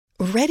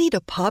Ready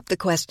to pop the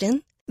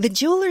question? The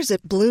jewelers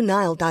at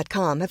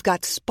BlueNile.com have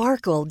got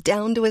sparkle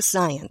down to a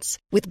science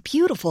with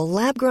beautiful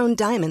lab-grown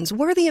diamonds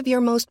worthy of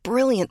your most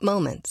brilliant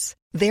moments.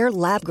 Their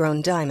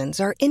lab-grown diamonds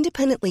are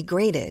independently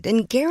graded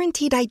and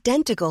guaranteed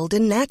identical to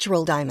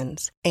natural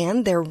diamonds,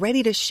 and they're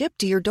ready to ship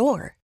to your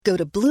door. Go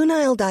to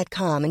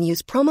BlueNile.com and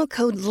use promo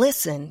code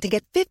LISTEN to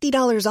get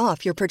 $50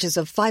 off your purchase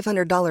of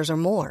 $500 or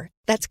more.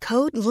 That's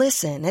code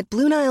LISTEN at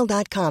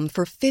BlueNile.com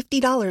for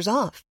 $50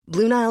 off.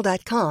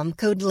 BlueNile.com,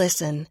 code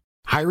LISTEN.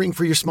 Hiring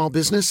for your small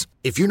business?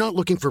 If you're not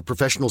looking for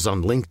professionals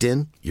on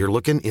LinkedIn, you're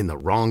looking in the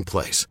wrong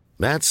place.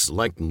 That's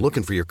like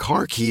looking for your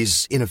car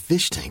keys in a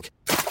fish tank.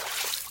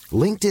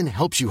 LinkedIn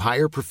helps you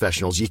hire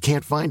professionals you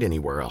can't find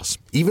anywhere else,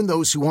 even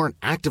those who aren't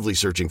actively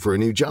searching for a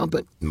new job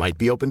but might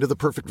be open to the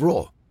perfect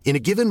role. In a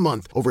given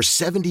month, over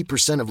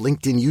 70% of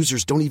LinkedIn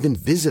users don't even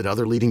visit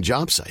other leading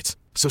job sites.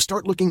 So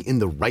start looking in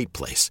the right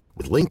place.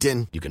 With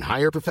LinkedIn, you can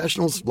hire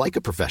professionals like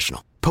a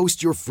professional.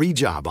 Post your free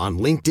job on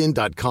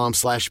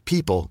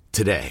linkedin.com/people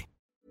today.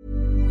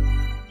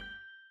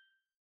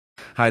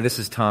 Hi, this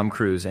is Tom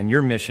Cruise, and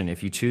your mission,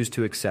 if you choose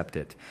to accept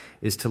it,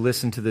 is to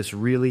listen to this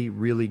really,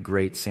 really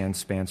great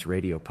Sanspants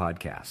radio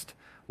podcast.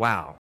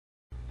 Wow.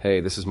 Hey,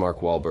 this is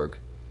Mark Wahlberg,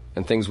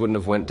 and things wouldn't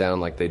have went down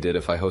like they did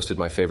if I hosted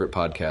my favorite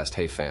podcast,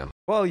 Hey Fam.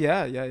 Well,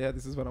 yeah.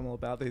 This is what I'm all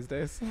about these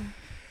days.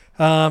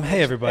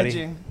 Hey,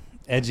 everybody.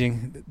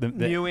 Edging.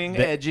 Mewing,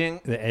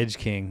 edging. The Edge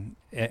King,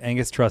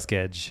 Angus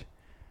Truscedge,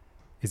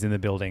 is in the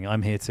building.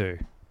 I'm here too.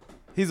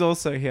 He's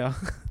also here.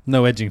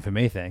 No edging for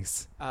me,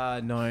 thanks.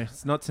 No,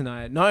 it's not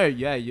tonight. No,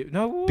 yeah,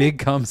 no. Big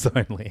comes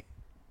only.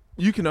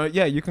 You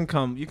can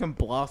come. You can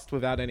blast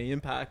without any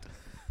impact.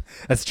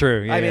 That's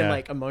true. Yeah, I mean,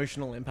 like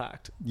emotional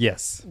impact.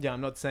 Yes. Yeah,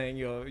 I'm not saying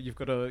you've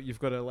got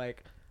a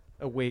like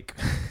a weak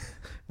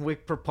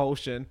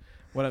propulsion.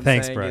 What I'm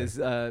saying bro. is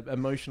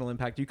emotional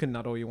impact. You can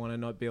nut all you want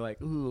and not be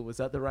like, ooh, was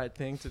that the right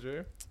thing to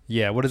do?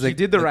 Yeah. What is it? You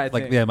did the right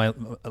thing. Yeah, my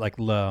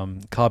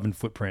carbon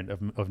footprint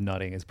of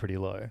nutting is pretty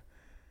low.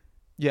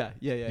 Yeah.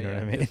 You know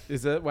what I mean?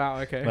 Is it? Wow.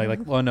 Okay.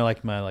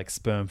 My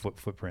sperm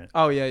footprint.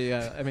 Oh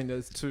yeah. I mean,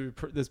 there's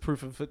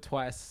proof of it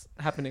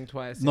happening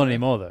twice. Not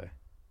anymore though.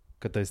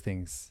 Got those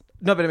things.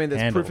 No, but I mean,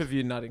 there's handled. proof of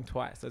you nutting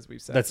twice, as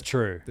we've said. That's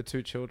true. The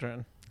two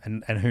children.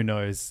 And who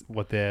knows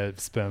what their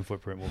sperm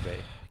footprint will be.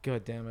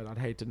 God damn it! I'd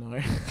hate to know.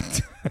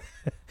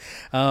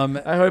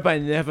 I hope I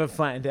never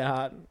find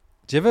out.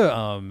 Do you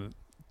ever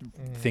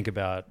think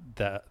about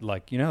that?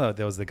 Like, you know,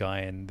 there was the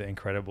guy in The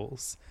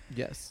Incredibles.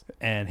 Yes.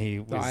 And he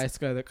was... The ice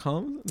guy that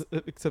comes,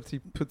 except he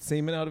puts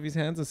semen out of his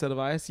hands instead of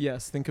ice.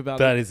 Yes, think about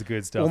that. it. That is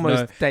good stuff.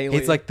 Almost daily.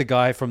 He's like the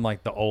guy from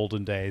like the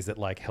olden days that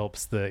like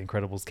helps the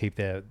Incredibles keep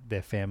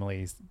their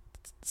family's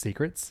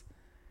secrets.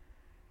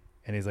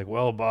 And he's like,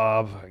 well,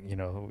 Bob, you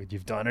know,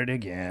 you've done it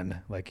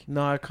again. Like,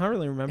 no, I can't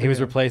really remember. He was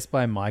replaced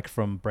by Mike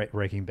from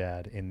Breaking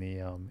Bad in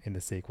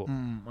the sequel.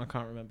 I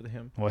can't remember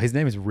him. Well, his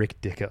name is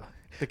Rick Dicker.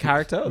 The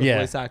character or the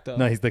voice actor?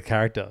 No, he's the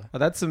character. Oh,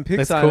 that's some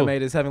Pixar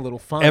animators having a little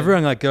fun.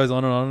 Everyone like goes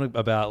on and on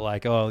about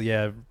like, oh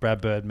yeah, Brad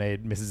Bird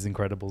made Mrs.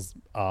 Incredible's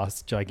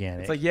ass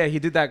gigantic. It's like, yeah, he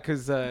did that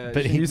because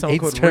but he knew someone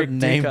called Rick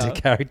named Dicker. the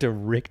character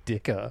Rick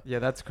Dicker. Yeah,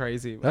 that's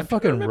crazy. That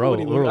fucking rules.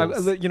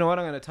 You know what?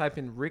 I'm going to type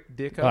in Rick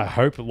Dicker. I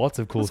hope lots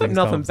of cool Looks things.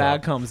 Like nothing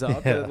bad comes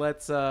up. Yeah. But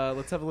let's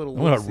have a little.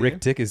 I wonder what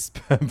Rick Dicker's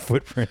sperm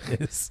footprint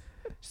is.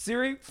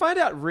 Siri, find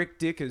out Rick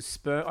Dicker's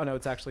sperm. Oh no,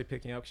 it's actually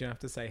picking up. You don't have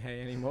to say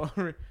hey anymore.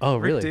 Oh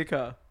Rick really?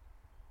 Dicker.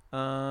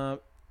 No,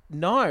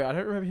 I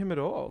don't remember him at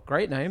all.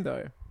 Great name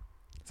though.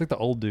 It's like the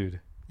old dude.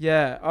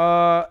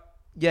 Yeah.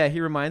 Yeah. He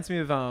reminds me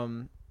of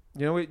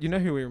You know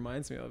who he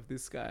reminds me of?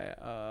 This guy.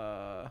 Who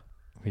are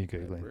you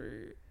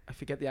googling? I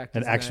forget the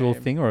actor's name. An actual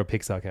name. thing or a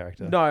Pixar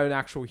character? No, an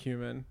actual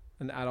human,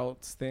 an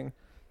adult's thing.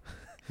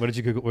 What did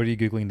you Google? What are you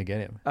googling to get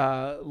him?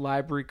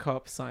 Library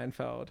cop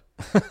Seinfeld.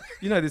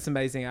 You know this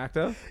amazing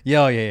actor?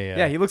 Yeah.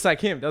 Yeah, he looks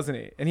like him, doesn't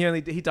he? And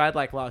he died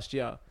like last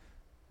year.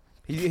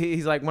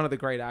 He's like one of the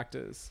great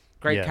actors.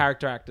 Great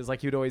character actors.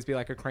 Like, he would always be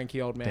like a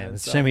cranky old man. Damn,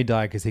 it's a shame he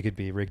died because he could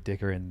be Rick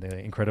Dicker in the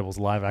Incredibles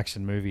live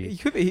action movie. He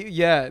could be,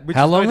 yeah.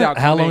 How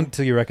long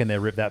till you reckon they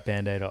rip that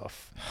Band-Aid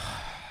off?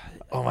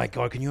 Oh my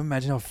God, can you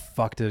imagine how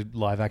fucked a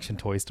live action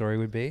Toy Story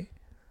would be?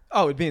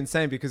 Oh, it'd be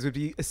insane because it would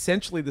be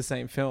essentially the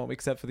same film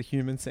except for the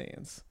human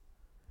scenes.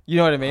 You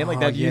know what I mean?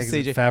 Like that use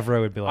CG. Favreau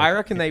would be like... I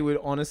reckon they would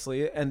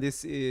honestly, and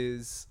this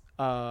is...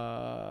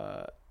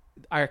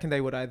 I reckon they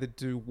would either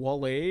do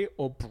WALL-E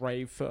or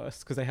Brave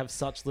first because they have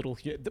such little...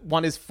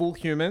 One is full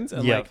humans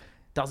and like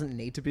doesn't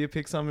need to be a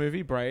Pixar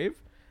movie,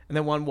 Brave. And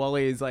then one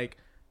WALL-E is like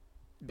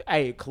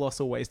a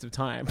colossal waste of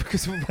time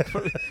because...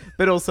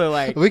 but also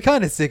like... We're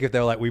kind of sick if they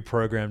were like, we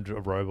programmed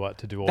a robot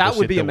to do all that the shit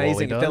would be that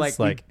amazing WALL-E if they're does.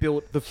 like, we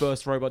built the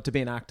first robot to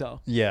be an actor.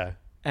 Yeah.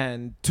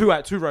 And two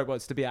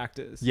robots to be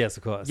actors. Yes,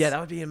 of course. Yeah, that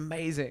would be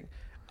amazing.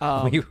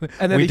 And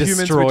then we the humans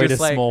destroyed were a just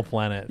like, small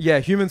planet. Yeah,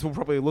 humans will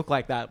probably look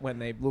like that when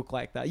they look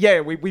like that.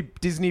 Yeah, we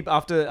Disney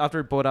after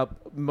it bought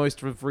up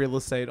most of real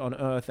estate on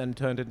Earth and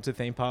turned it into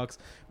theme parks.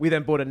 We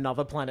then bought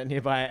another planet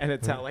nearby, and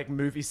it's our like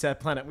movie set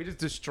planet. We just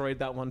destroyed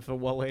that one for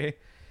WALL-E.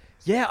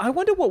 Yeah, I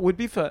wonder what would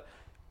be for.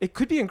 It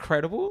could be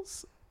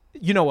Incredibles.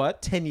 you know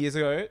what? 10 years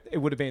ago, it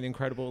would have been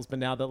Incredibles, but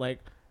now that like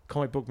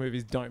comic book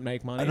movies don't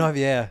make money. I know,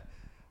 yeah.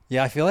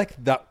 Yeah, I feel like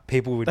that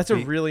people would. That's a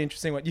really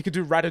interesting one. You could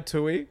do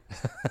Ratatouille.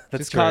 That's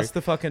just true. cast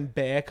the fucking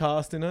bear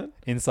cast in it.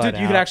 Inside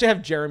Dude, you could Out. actually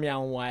have Jeremy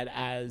Allen White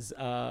as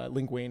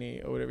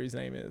Linguini or whatever his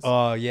name is.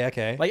 Oh yeah,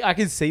 okay. Like I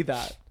can see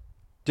that.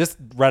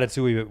 Just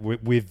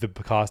Ratatouille with the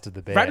cast of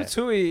the bear.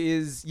 Ratatouille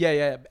is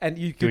yeah, and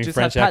you could Doing just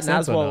French have Patton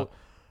accents or Oswalt. not?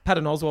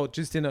 Patton Oswalt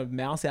just in a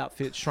mouse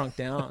outfit, shrunk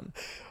down.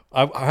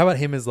 How about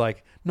him as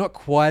like not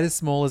quite as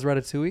small as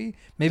Ratatouille?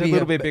 Maybe A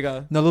little bit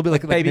bigger. No, a little bit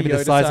like Baby maybe the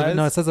Yoda size of size?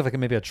 no, it sounds like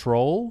maybe a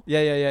troll.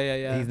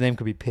 Yeah. His name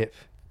could be Pip.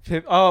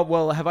 Oh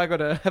well, have I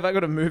got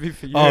a movie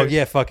for you? Oh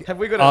yeah, fuck. Have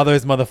we got? Are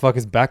those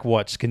motherfuckers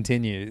Backwatch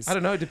continues? I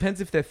don't know. It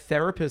depends if their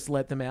therapist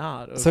let them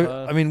out.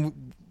 So I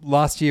mean,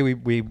 last year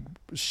we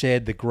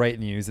shared the great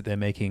news that they're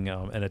making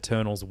an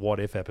Eternals What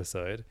If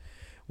episode,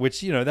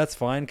 which that's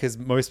fine because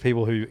most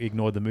people who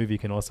ignored the movie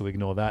can also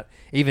ignore that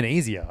even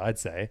easier, I'd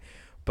say.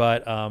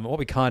 But what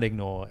we can't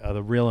ignore are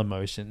the real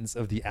emotions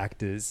of the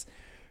actors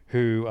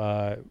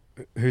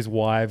whose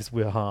wives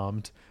were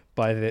harmed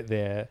by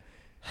their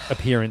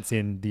appearance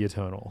in the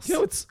Eternals.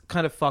 It's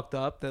kind of fucked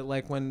up that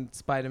like when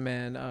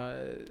Spider-Man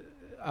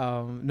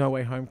No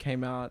Way Home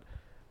came out,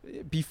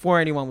 before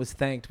anyone was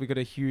thanked, we got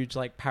a huge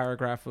like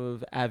paragraph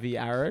of Avi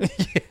Arad.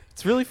 Yeah.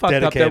 It's really fucked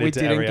up that we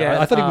didn't get.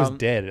 I thought he was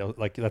dead.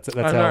 Like that's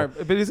I how know,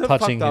 but isn't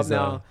touching fucked up his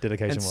now.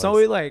 dedication and was. so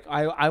like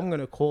I'm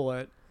gonna call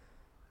it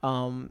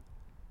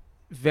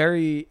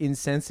very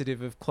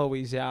insensitive of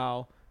Chloe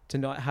Zhao to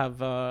not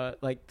have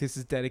like this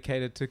is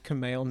dedicated to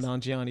Kumail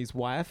Nanjiani's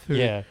wife,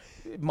 who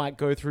might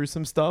go through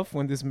some stuff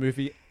when this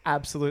movie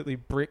absolutely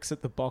bricks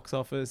at the box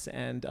office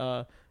and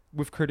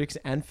with critics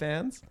and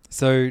fans.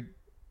 So,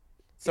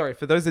 sorry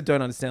for those that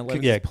don't understand.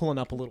 Let's just pulling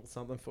up a little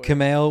something for you.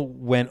 Kumail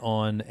went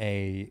on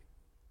a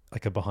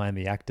behind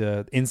the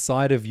actor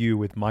Inside of You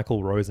with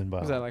Michael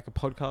Rosenbaum. Was that like a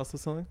podcast or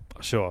something?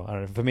 Sure, I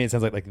don't know. For me, it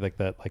sounds like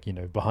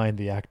that, behind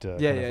the actor.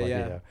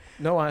 Yeah.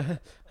 No,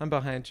 I'm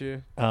behind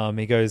you.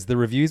 He goes, the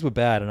reviews were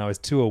bad, and I was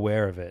too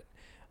aware of it.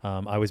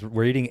 I was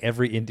reading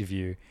every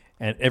interview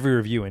and every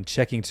review and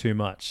checking too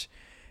much.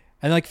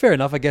 And like, fair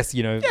enough, I guess.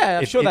 Yeah,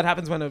 I'm sure that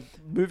happens when a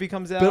movie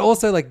comes out. But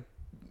also, like,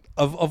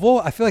 of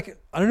all, I feel like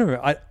I don't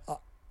know.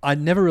 I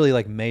never really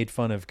like made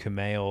fun of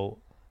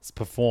Kumail's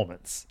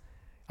performance.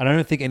 And I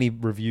don't think any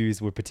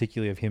reviews were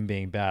particularly of him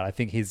being bad. I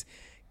think his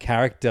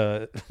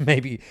character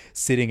maybe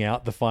sitting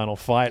out the final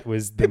fight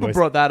was the most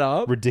brought that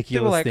up.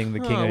 ridiculous thing that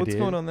Kingo did. What's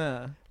going on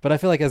there? But I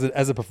feel like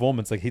as a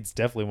performance, like he's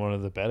definitely one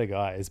of the better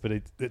guys.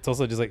 But it's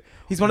also just like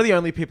he's one of the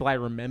only people I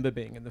remember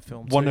being in the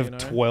film. One of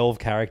 12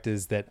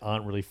 characters that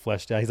aren't really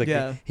fleshed out. He's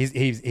like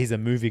he's a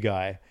movie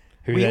guy.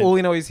 All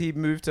we know is he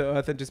moved to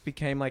Earth and just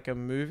became like a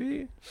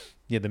movie.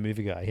 Yeah, the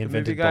movie guy. He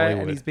invented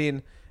Bollywood. And he's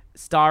been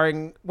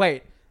starring.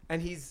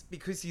 And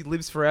because he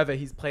lives forever,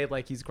 he's played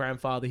like his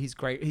grandfather. He's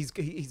great. He's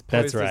posed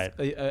That's right.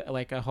 as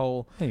like a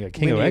whole Kingo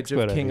lineage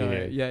expert of Kingo. over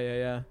here.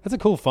 Yeah. That's a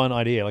cool, fun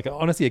idea. Like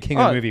honestly, a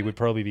Kingo movie would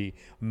probably be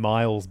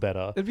miles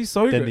better. It'd be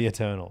so than good. the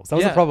Eternals. That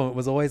was the problem. It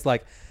was always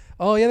like,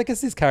 oh yeah, I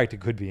guess this character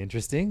could be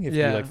interesting if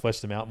you like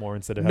fleshed them out more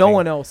instead of having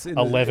one else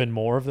 11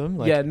 more of them.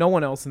 Like, no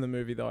one else in the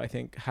movie though. I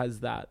think has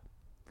that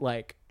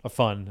like a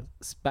fun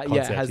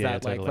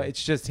concept. Totally. Like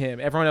it's just him.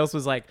 Everyone else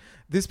was like,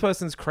 this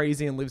person's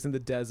crazy and lives in the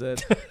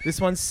desert.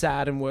 This one's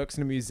sad and works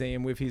in a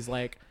museum with his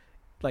like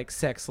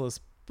sexless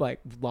like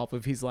love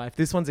of his life.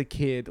 This one's a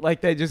kid.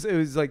 Like it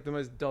was like the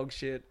most dog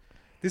shit.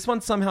 This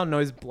one somehow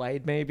knows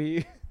Blade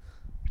maybe.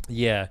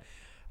 Yeah.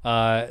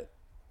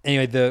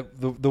 Anyway,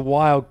 the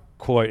wild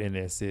quote in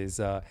this is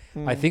I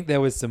think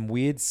there was some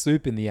weird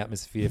soup in the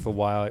atmosphere for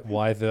why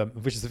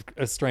which is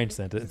a strange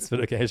sentence, but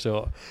okay,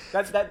 sure.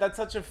 That's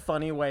such a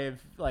funny way of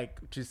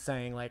like just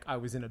saying like I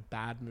was in a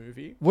bad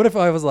movie. What if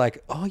I was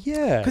like, oh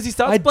yeah, because he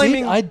starts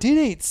blaming. I did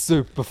eat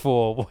soup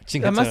before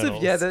watching Eternals.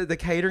 Must have the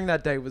catering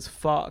that day was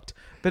fucked.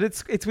 But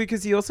it's weird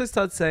because he also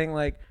starts saying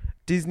like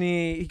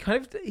Disney.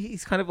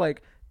 He's kind of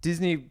like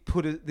Disney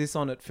put this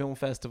on at film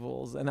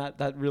festivals, and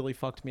that really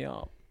fucked me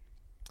up.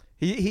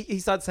 He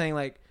starts saying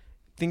like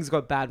things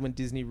got bad when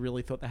Disney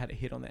really thought they had a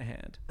hit on their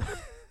hand.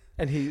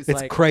 And it's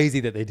like,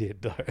 crazy that they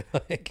did though.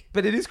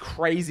 But it is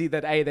crazy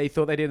that they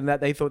thought they did and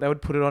that they thought they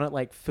would put it on at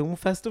like film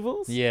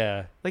festivals.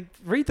 Yeah. Like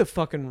read the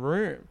fucking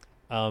room.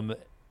 And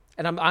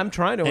I'm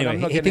trying to. Anyway, and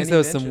I'm not he thinks any there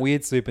was mention. some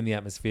weird soup in the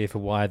atmosphere for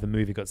why the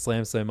movie got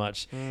slammed so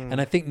much.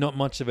 And I think not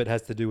much of it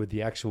has to do with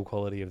the actual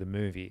quality of the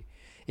movie.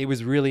 It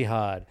was really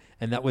hard.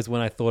 And that was when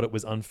I thought it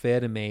was unfair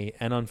to me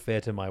and unfair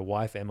to my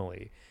wife,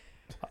 Emily.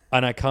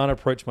 And I can't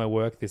approach my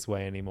work this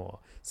way anymore.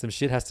 Some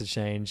shit has to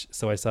change.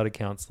 So I started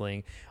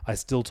counseling. I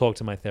still talk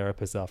to my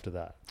therapist after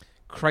that.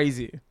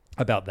 Crazy.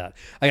 about that.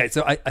 Okay,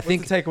 so I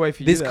think the takeaway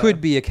for you this there? could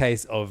be a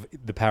case of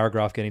the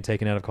paragraph getting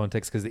taken out of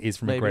context because it is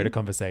from a Maybe. greater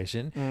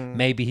conversation.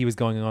 Maybe he was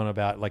going on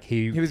about like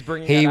he was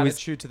bringing that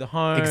attitude to the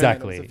home.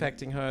 Exactly. And it was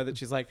affecting her that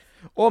she's like,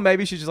 or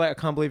maybe she's just like, I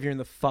can't believe you're in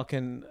the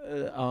fucking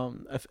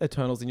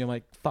Eternals and you're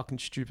like fucking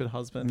stupid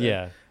husband.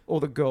 Yeah. And all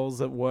the girls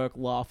at work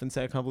laugh and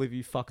say, I can't believe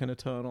you fucking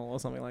Eternal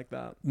or something like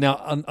that.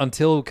 Now,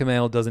 until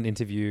Kamal does an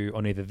interview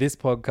on either this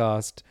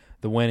podcast,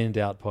 the When in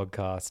Doubt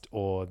podcast,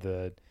 or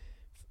the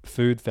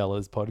Food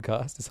Fellas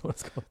podcast, is what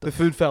it's called. The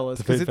Food Fellas.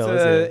 The Food Because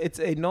Fellas, it's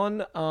a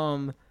non,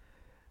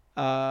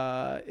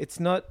 it's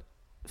not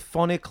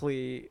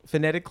phonetically,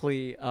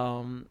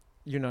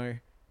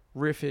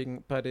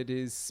 riffing, but it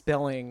is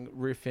spelling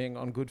riffing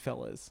on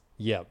Goodfellas.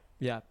 Yeah.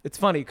 Yeah. It's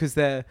funny because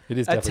they're It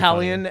is definitely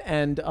Italian funny.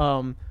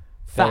 and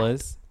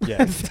Fellas. Yeah.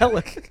 and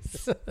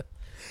fellas.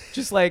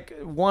 Just like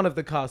one of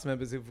the cast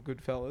members of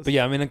Goodfellas. But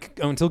yeah, I mean,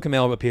 until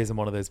Kamal appears on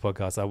one of those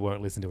podcasts, I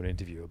won't listen to an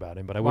interview about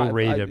him, but I will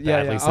read a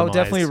badly I'll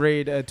definitely surmised-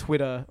 read a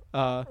Twitter.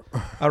 I'll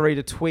read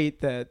a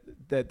tweet that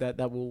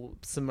will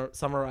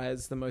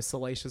summarize the most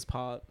salacious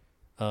part.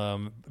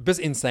 But it's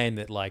insane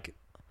that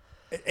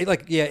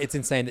it's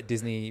insane that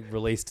Disney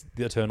released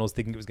the Eternals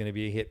thinking it was going to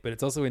be a hit, but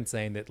it's also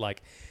insane that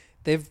like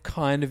they've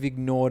kind of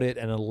ignored it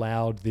and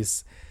allowed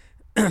this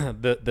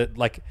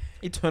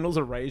Eternals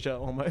erasure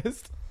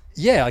almost.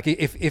 Yeah, like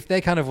if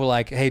they kind of were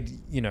like, hey,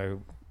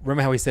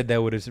 remember how we said they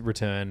would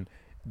return?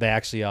 They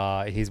actually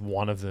are. He's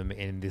one of them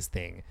in this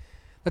thing.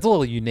 That's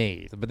all you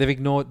need. But they've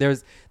ignored.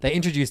 They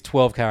introduced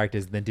 12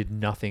 characters and then did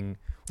nothing.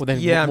 Well, then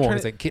more.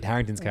 It's like Kit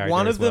Harington's character.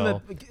 One of as them,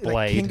 well.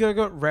 like Kingo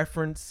got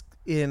referenced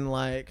in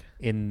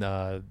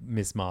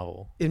Miss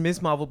Marvel. In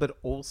Miss Marvel, but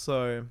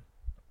also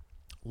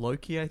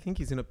Loki. I think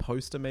he's in a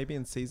poster maybe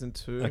in season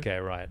 2. Okay,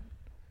 right.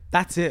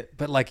 That's it.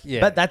 But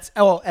yeah. But that's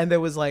and there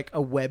was like a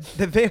web.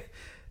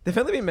 They've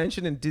only been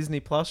mentioned in Disney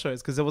Plus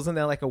shows because there wasn't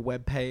there like a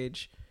web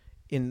page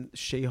in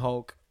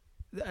She-Hulk,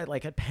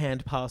 like it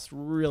panned past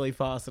really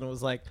fast and it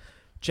was like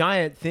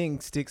giant thing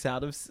sticks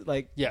out of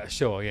like yeah,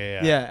 sure,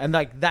 yeah, and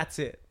like that's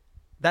it.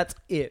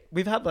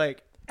 We've had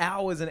like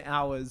hours and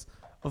hours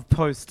of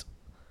post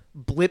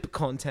blip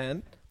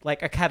content,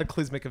 like a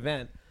cataclysmic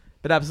event,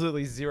 but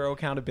absolutely zero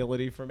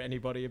accountability from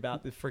anybody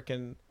about the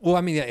freaking. Well,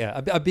 I mean,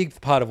 yeah. A big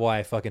part of why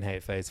I fucking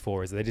hate Phase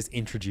 4 is that they just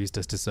introduced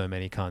us to so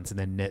many cunts and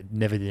then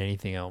never did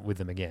anything else with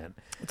them again.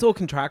 It's all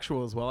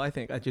contractual as well, I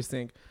think. I just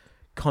think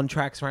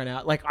contracts ran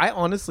out. Like, I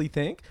honestly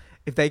think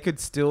if they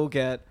could still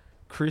get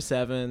Chris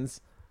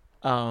Evans,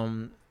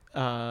 oh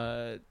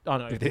no,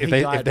 he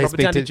died. Robert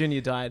Downey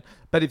Jr. died.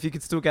 But if you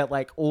could still get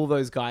like all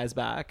those guys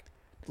back,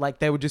 like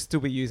they would just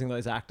still be using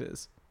those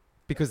actors.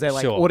 Because they're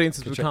like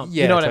audiences would come.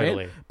 Yeah, you know what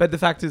totally. I mean? But the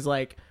fact is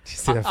like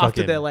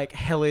after their like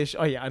hellish,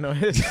 oh yeah, I know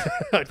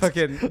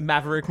fucking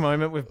Maverick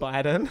moment with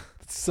Biden.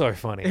 It's so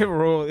funny. It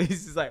rules.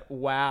 He's just like,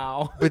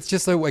 wow. But it's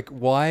just so like,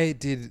 why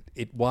did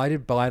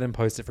Biden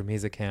post it from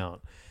his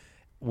account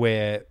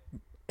where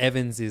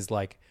Evans is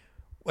like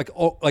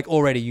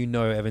already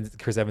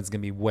Chris Evans is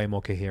gonna be way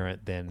more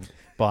coherent than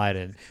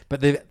Biden, but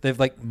they've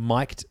like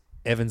mic'd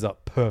Evans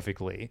up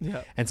perfectly,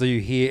 and so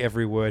you hear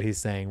every word he's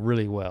saying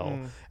really well,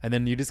 and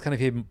then you just kind of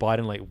hear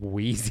Biden like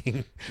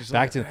wheezing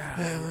back to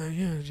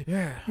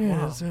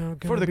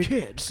For the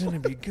kids, it's gonna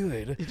be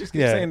good. He just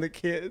keeps saying the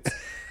kids.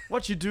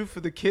 What you do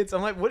for the kids?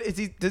 I'm like, what is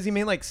he? Does he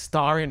mean like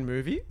star in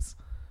movies?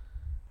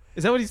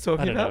 Is that what he's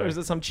talking about, or is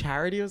it some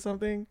charity or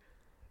something?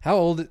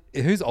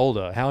 Who's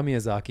older, Hayao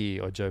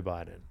Miyazaki or Joe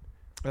Biden?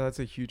 Oh, that's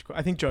a huge.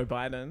 I think Joe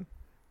Biden.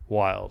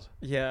 Wild.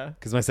 Yeah.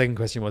 Because my second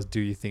question was, do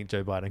you think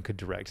Joe Biden could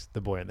direct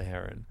The Boy and the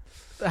Heron?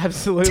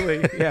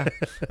 Absolutely. Yeah.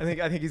 I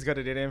think he's got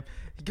it in him.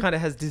 He kind of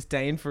has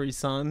disdain for his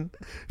son.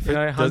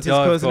 Hunter's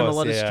causing him a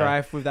lot of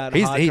strife with that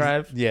hard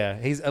drive.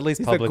 Yeah. He's at least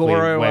he's publicly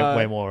Goro,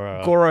 way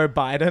more... Goro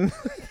Biden.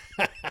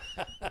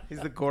 He's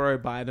the Goro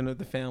Biden of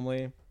the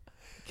family.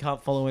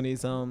 Can't follow in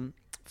his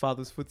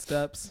father's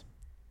footsteps.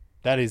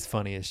 That is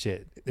funny as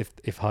shit.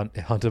 If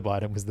Hunter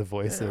Biden was the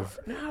voice of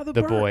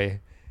the boy...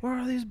 Where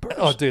are these birds?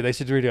 Oh, dude, they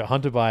should redo it.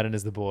 Hunter Biden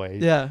is the boy.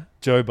 Yeah.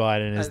 Joe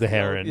Biden is the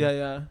heron.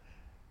 Yeah.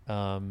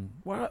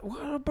 Why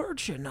are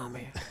birds shitting on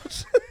me?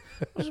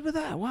 What's with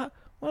that? Where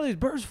are these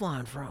birds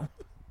flying from?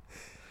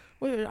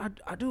 Well,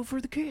 I do it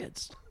for the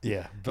kids.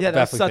 Yeah.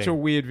 That's such a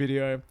weird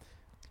video.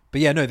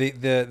 But yeah, no,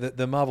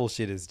 the Marvel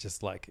shit is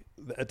just like...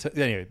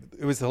 Anyway,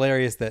 it was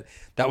hilarious that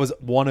was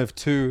one of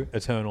 2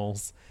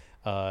 Eternals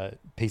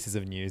pieces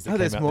of news that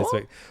came out this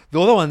week. The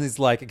other one is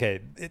like, okay,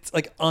 it's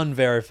like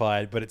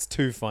unverified, but it's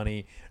too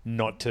funny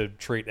not to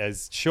treat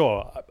as,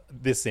 sure,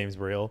 this seems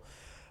real.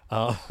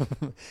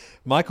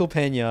 Michael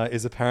Pena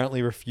is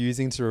apparently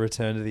refusing to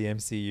return to the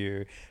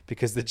MCU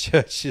because the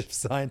Church of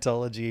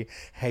Scientology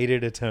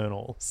hated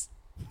Eternals.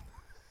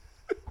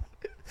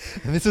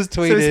 And this was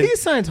tweeted. So is he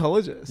a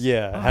Scientologist?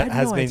 Yeah,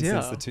 has been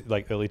since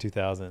the early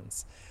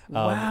 2000s.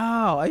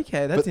 Wow,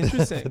 okay, that's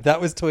interesting.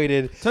 That was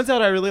tweeted. Turns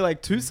out I really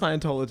like 2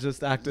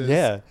 Scientologist actors.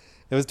 Yeah,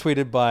 it was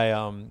tweeted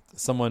by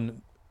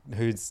someone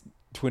whose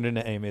Twitter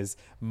name is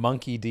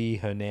Monkey D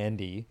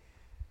Hernandy,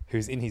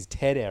 who's in his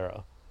TED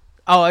era.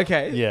 Oh,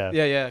 okay. Yeah.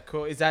 Yeah.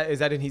 Cool. Is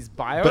that in his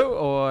bio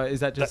or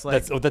is that just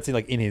that's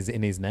like in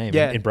his name,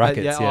 yeah, in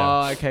brackets. yeah.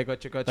 Yeah. Oh, okay.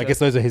 Gotcha. I guess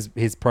those are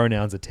his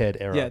pronouns are Ted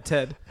era. Yeah,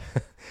 Ted.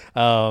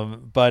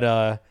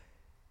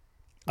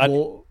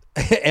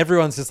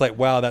 Everyone's just like,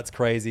 wow, that's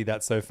crazy,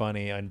 that's so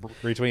funny, and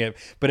retweeting it.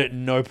 But at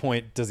no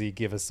point does he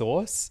give a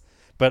source.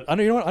 But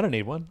you know what? I don't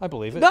need one. I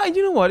believe it. No,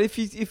 you know what? If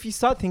you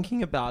start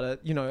thinking about it,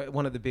 you know,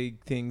 one of the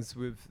big things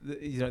with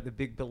the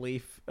big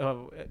belief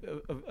of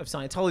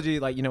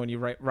Scientology, like, you know, when you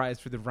rise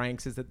through the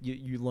ranks, is that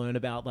you learn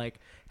about like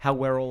how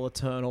we're all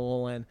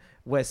eternal and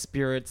we're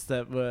spirits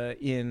that were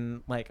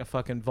in like a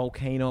fucking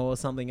volcano or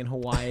something in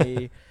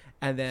Hawaii.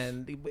 And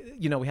then,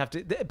 you know, we have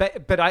to,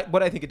 but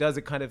what I think it does,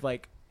 it kind of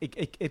like,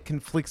 it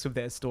conflicts with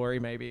their story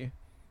maybe.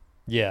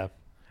 Yeah.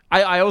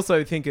 I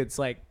also think it's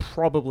like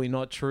probably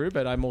not true,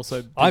 but I'm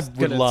also I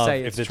would love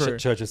say if it's the true.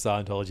 Church of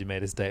Scientology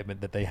made a statement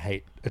that they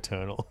hate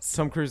Eternals.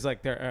 Tom Cruise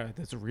like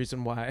there's a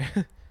reason why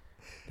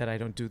that I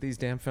don't do these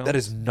damn films. That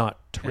is not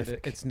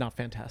terrific. It's not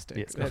fantastic.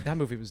 Yeah, it's not. That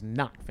movie was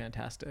not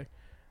fantastic.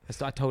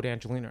 I told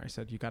Angelina, I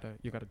said you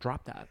gotta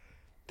drop that.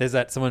 There's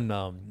that someone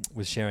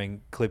was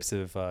sharing clips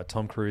of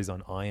Tom Cruise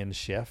on Iron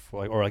Chef,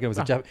 or like it was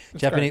a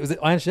Japanese. great. Was it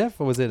Iron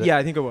Chef or was it? Yeah,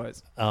 I think it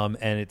was.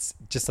 And it's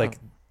just like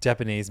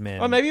Japanese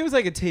man. Or maybe it was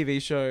like a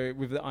TV show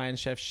with the Iron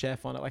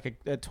Chef on it, like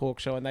a talk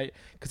show, and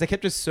because they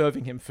kept just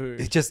serving him food.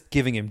 He's just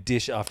giving him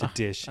dish after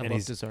dish, I and love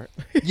he's dessert.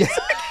 yeah.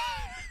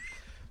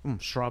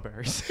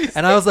 Strawberries.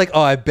 And I was like,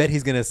 oh, I bet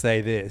he's gonna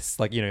say this.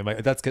 Like, you know,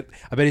 that's good.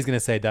 I bet he's gonna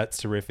say that's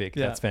terrific.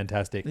 Yeah. That's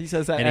fantastic. He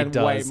says that and he and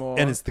does, way more.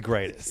 and it's the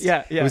greatest.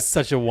 Yeah. It was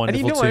such a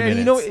wonderful and 2 minutes. And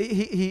you know,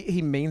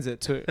 he means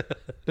it too.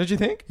 Don't you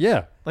think?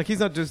 Yeah. Like, he's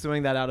not just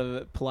doing that out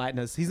of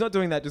politeness. He's not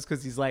doing that just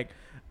because he's like,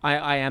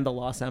 I am the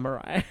last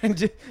samurai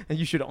and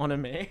you should honor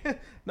me.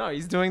 No,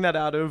 he's doing that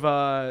out of,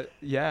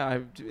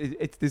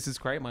 this is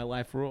great. My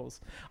life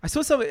rules. I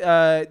saw some,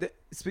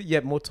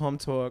 more Tom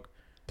talk.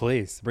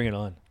 Please, bring it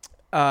on.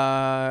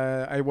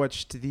 I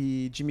watched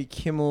the Jimmy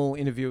Kimmel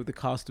interview with the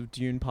cast of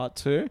Dune Part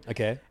 2.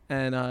 Okay.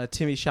 And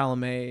Timmy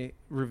Chalamet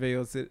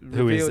revealed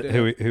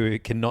who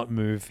cannot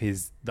move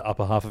the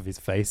upper half of his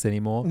face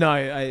anymore. No,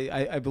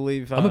 I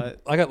believe I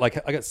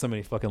got so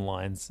many fucking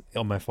lines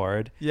on my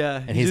forehead.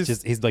 Yeah. And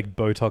he's like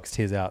Botoxed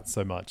his out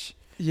so much.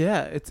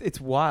 Yeah,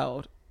 it's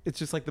wild. It's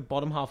just like the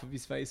bottom half of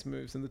his face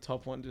moves and the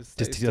top one just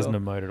stays he doesn't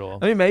emote at all.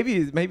 I mean,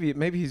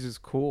 maybe he's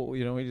just cool,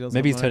 you know. He doesn't.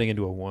 Maybe he's turning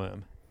into a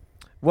worm.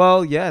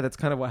 Well, yeah, that's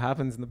kind of what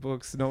happens in the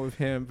books, not with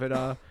him.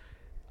 But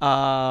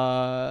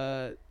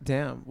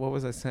damn, what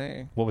was I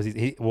saying? What was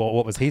he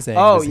saying?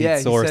 Oh, he yeah,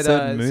 saw he a said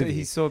certain movie. so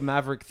he saw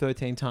Maverick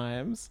 13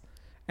 times,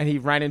 and he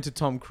ran into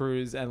Tom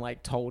Cruise and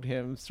like told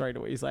him straight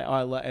away. He's like,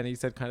 and he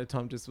said, kind of,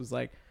 Tom just was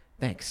like,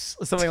 thanks,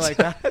 or something like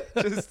that.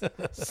 Just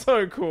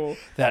so cool.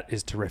 That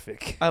is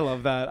terrific. I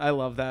love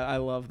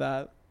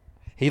that.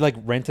 He like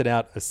rented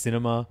out a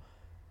cinema.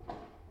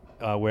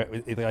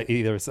 Where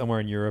either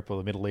somewhere in Europe or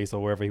the Middle East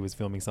or wherever he was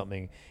filming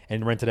something,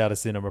 and rented out a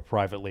cinema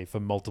privately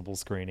for multiple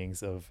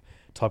screenings of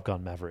Top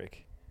Gun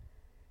Maverick.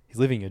 He's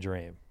living a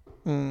dream.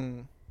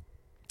 Hey,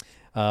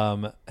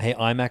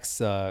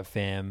 IMAX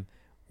fam,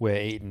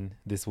 we're eating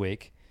this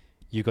week.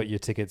 You got your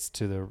tickets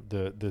to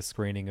the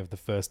screening of the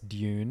first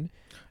Dune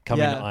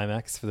coming to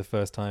IMAX for the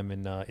first time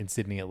in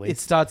Sydney, at least. It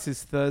starts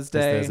this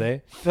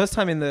Thursday. First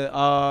time in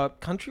the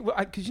country.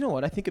 Because you know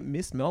what? I think it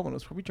missed Melbourne. It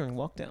was probably during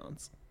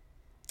lockdowns.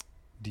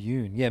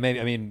 Dune. Yeah,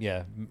 maybe. I mean,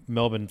 yeah,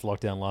 Melbourne's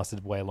lockdown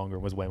lasted way longer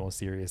and was way more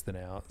serious than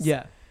ours.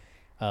 Yeah.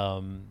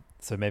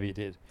 So maybe it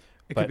did.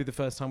 It could be the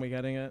first time we're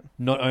getting it.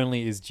 Not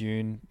only is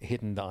Dune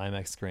hitting the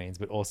IMAX screens,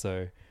 but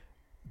also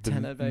the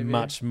Tenet, baby.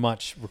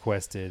 much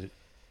requested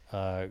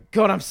God,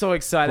 I'm so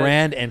excited.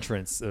 grand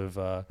entrance of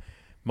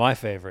my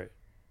favorite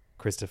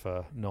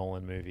Christopher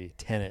Nolan movie,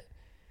 Tenet.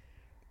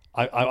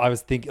 I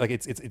was thinking, like,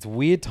 it's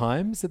weird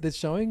times that they're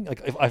showing.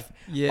 Like,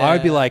 I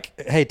would be like,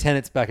 hey,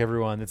 Tenet's back,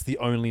 everyone. It's the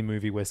only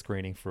movie we're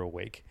screening for a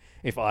week.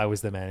 If I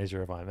was the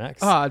manager of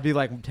IMAX, I'd be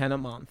like 10 a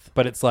month.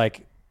 But it's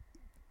like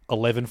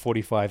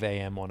 11:45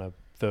 a.m. on a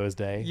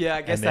Thursday. Yeah,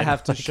 I guess they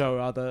have to show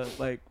other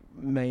like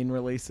main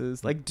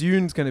releases. Like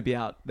Dune's going to be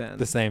out then,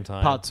 the same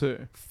time. Part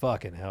 2.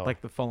 Fucking hell.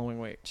 Like the following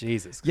week.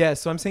 Jesus. Yeah,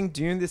 so I'm seeing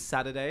Dune this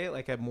Saturday,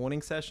 like a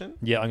morning session.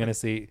 Yeah, I'm going to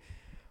see.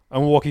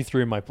 I'm walking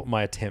through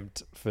my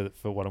attempt for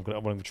what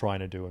I'm trying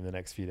to do in the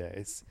next few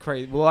days.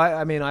 Crazy. Well,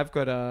 I mean, I've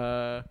got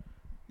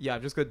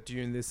I've just got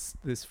Dune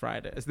this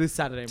Friday. It's this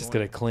Saturday morning. Just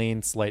got a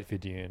clean slate for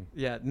Dune.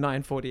 Yeah,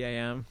 9:40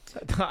 a.m.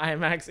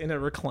 IMAX in a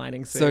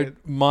reclining seat.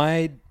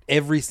 So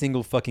every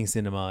single fucking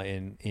cinema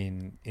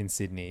in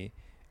Sydney,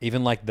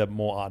 even like the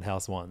more art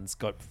house ones,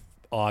 got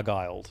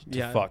argyled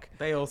to fuck.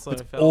 They also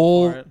fell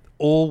for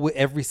it.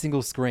 Every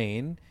single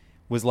screen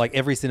was like,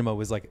 every cinema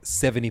was like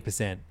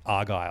 70%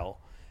 argyle.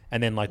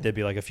 And then like there'd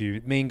be like a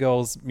few Mean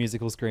Girls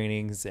musical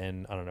screenings,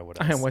 and I don't know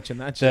what else. I am watching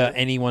that The shit.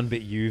 Anyone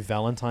But You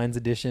Valentine's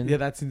edition. Yeah,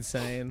 that's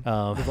insane.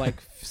 With like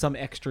some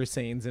extra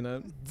scenes in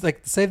it. It's like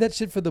save that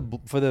shit for the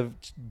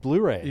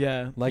Blu-ray.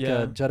 Yeah, like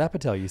yeah. Judd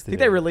Apatow used I to. think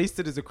they released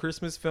it as a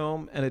Christmas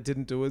film, and it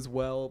didn't do as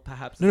well.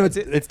 Perhaps No,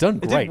 it's done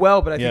It great. did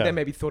well, but I Yeah. think they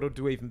maybe thought it'd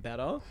do even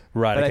better.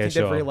 Right, But I okay, think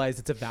sure. they've realized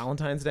it's a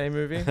Valentine's Day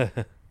movie.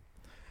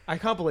 I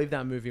can't believe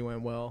that movie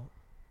went well.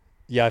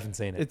 Yeah, I haven't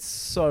seen it. It's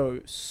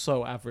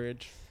so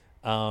average.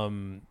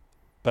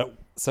 But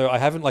so I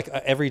haven't like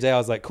every day I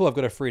was like, cool, I've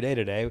got a free day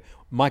today.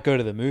 Might go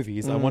to the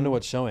movies. I wonder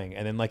what's showing.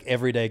 And then like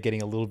every day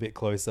getting a little bit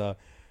closer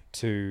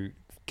to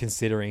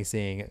considering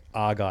seeing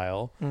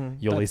Argyle,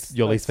 your least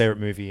favorite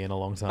movie in a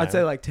long time. I'd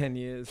say like 10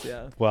 years.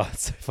 Yeah. Well,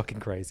 it's so fucking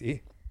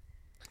crazy.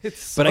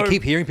 It's But I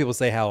keep hearing people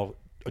say how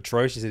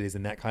atrocious it is,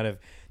 and that kind of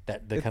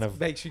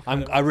makes you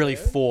kind of I really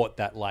upset. fought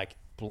that like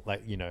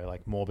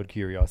morbid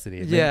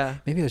curiosity. And Yeah.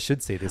 maybe I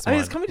should see this I mean,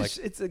 one. it's coming. Like,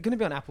 It's going to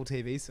be on Apple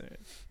TV soon.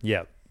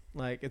 yeah.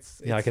 Like it's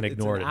Yeah, I can it's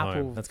ignore an it at home.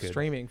 Apple That's good.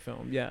 streaming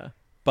film. Yeah.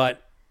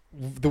 But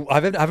I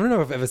don't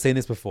know if I've ever seen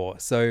this before.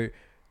 So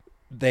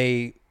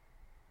they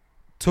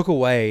took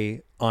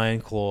away Iron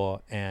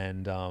Claw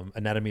and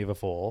Anatomy of a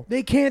Fall.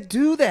 They can't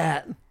do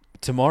that.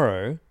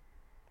 Tomorrow,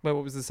 Wait,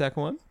 what was the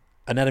second one?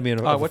 Anatomy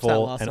of I a watched that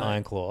Fall last and night.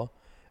 Iron Claw,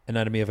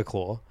 Anatomy of a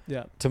Claw.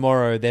 Yeah.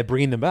 Tomorrow, they're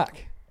bringing them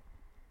back.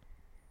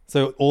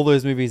 So all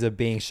those movies are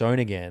being shown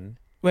again.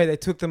 Wait, they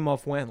took them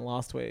off when?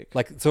 Last week?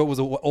 Like, so it was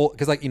all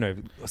because, like,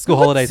 school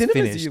What holidays cinemas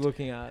finished. are you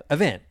looking at?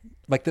 Event,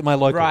 like my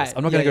locals. Right.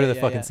 I'm not going to Yeah, go to the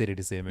yeah, fucking yeah. city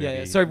to see a movie. Yeah,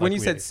 yeah. So when like, you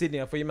said really. Sydney,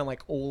 I thought you meant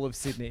like all of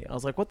Sydney. I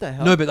was like, what the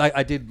hell? No, but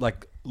I did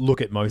like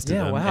look at most of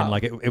Yeah, them, wow. and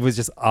like it was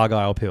just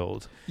Argyle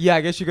pilled. Yeah,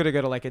 I guess you got to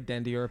go to like a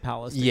Dendy or a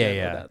Palace. To Yeah, get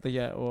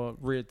yeah. that, or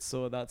Ritz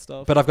or that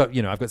stuff. But I've got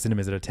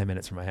cinemas that are 10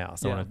 minutes from my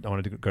house. Yeah. I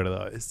wanted to go to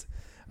those.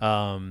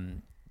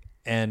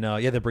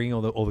 They're bringing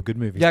all the good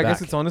movies. yeah, I back.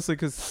 guess it's honestly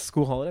because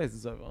school holidays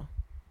is over.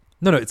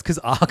 No, it's because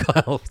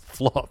Argyle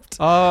flopped.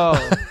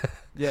 Oh,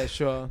 yeah,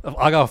 sure.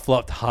 Argyle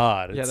flopped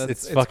hard. Yeah,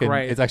 It's it's fucking.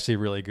 great. It's actually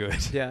really good.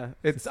 Yeah,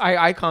 it's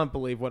I can't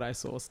believe what I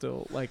saw.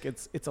 Still, like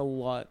it's a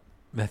lot.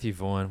 Matthew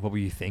Vaughn, what were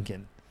you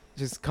thinking?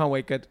 Just can't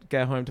wait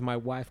get home to my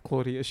wife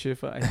Claudia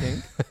Schiffer. I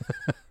think.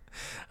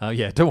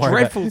 Don't worry.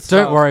 Dreadful Don't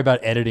stuff. worry about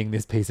editing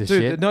this piece of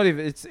Dude, shit. not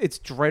even. It's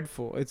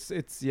dreadful. It's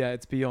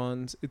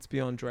beyond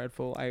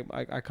dreadful.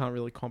 I can't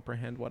really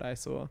comprehend what I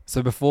saw.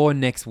 So before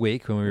next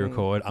week when we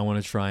record, I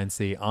want to try and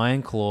see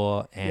Iron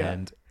Claw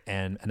and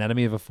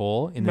Anatomy of a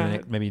Fall in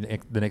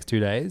the next 2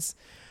 days.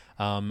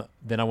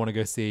 Then I want to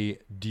go see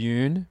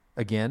Dune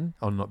again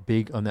on that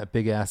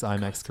big ass IMAX It's gonna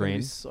be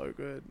screen. so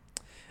good.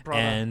 Brother,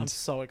 And I'm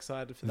so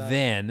excited for that.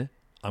 Then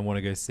I want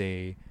to go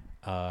see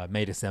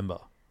May December,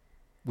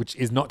 which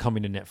is not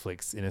coming to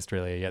Netflix in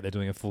Australia yet. They're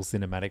doing a full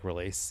cinematic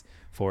release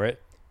for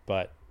it.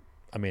 But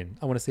I mean,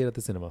 I want to see it at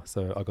the cinema,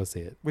 so I'll go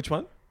see it. Which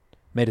one?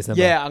 May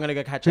December. Yeah, I'm gonna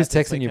go catch. Who's that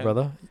this texting you, weekend.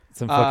 brother?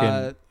 Some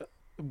fucking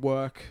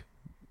Work,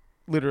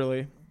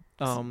 literally.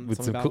 with something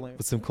some about cool, like-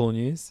 with some cool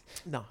news.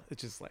 No,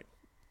 it's just like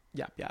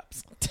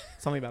yaps.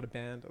 Something about a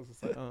band. I was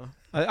just like, oh.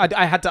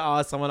 I had to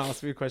ask. Someone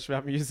asked me a question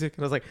about music,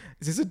 and I was like,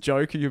 "Is this a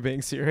joke? Or are you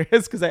being serious?"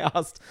 Because they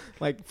asked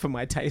like for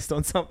my taste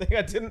on something.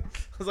 I didn't.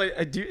 I was like,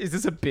 "Is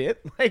this a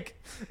bit?" Like,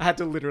 I had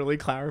to literally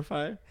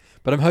clarify.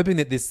 But I'm hoping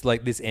that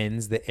this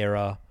ends the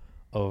era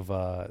of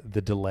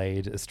the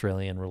delayed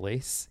Australian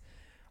release.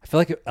 I feel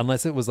like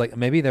unless it was like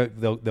maybe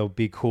they'll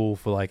be cool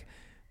for like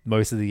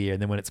most of the year,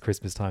 and then when it's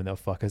Christmas time, they'll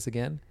fuck us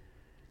again.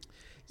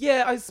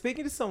 Yeah, I was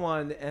speaking to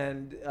someone,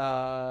 and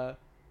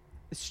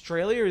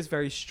Australia is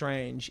very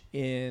strange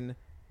in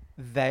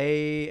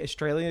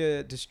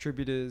Australia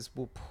distributors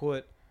will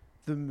put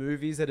the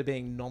movies that are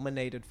being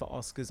nominated for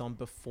Oscars on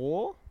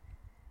before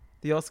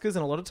the Oscars, and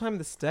a lot of time in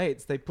the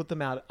States they put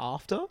them out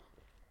after.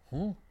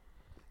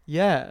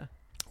 Yeah.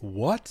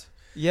 What?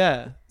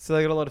 Yeah. So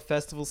they got a lot of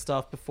festival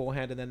stuff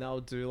beforehand, and then they'll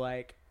do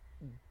like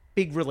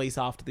big release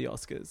after the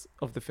Oscars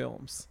of the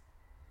films.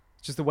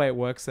 It's just the way it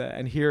works there.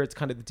 And here it's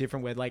kind of the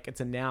different where like it's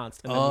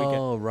announced. And then we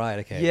get, right,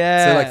 okay.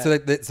 Yeah.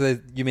 So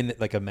you mean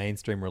that like a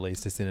mainstream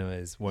release to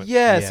cinemas won't?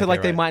 yeah, so okay,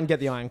 like they right. mightn't get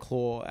the Iron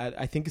Claw.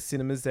 I think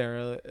cinemas there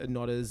are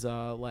not as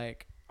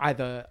like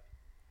either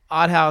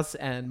art house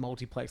and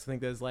multiplex. I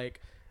think there's like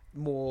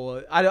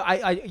more.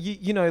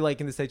 You know, like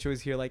in the States you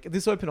always hear like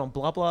this opened on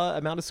blah blah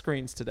amount of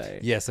screens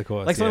today. Yes, of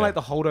course. Like something yeah. like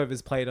The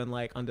Holdovers played on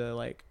like under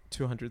like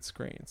 200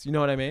 screens. You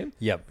know what I mean?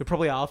 Yep. But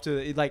probably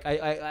after, like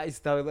they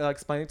were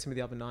explaining it to me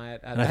the other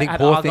night. And I think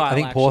Argyle, Poor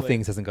actually.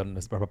 Things hasn't gotten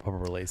a proper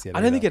release yet. I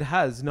don't think either. it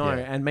has, no. Yeah.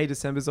 And May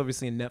December's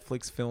obviously a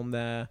Netflix film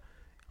there.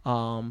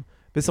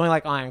 But something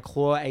like Iron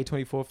Claw,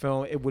 A24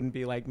 film, it wouldn't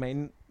be like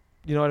main.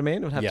 You know what I mean?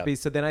 It would have Yep. to be.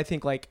 So then I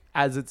think like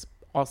as it's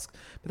Oscar,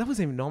 but that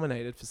wasn't even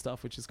nominated for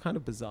stuff, which is kind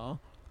of bizarre.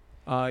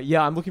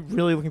 Yeah, I'm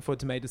really looking forward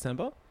to May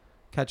December,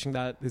 catching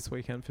that this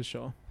weekend for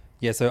sure.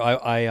 Yeah, so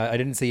I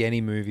didn't see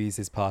any movies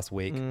this past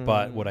week,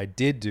 but what I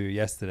did do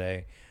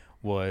yesterday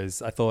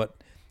was I thought,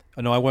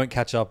 no, I won't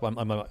catch up.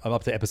 I'm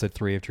up to episode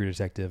 3 of True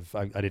Detective.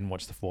 I didn't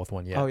watch the 4th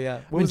one yet. Oh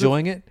yeah, I'm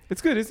enjoying it.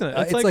 It's good, isn't it?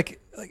 It's like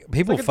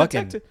people like a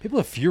fucking detective. people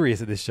are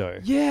furious at this show.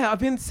 Yeah, I've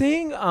been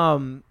seeing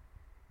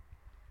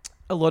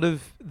a lot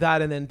of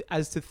that. And then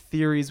as to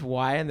theories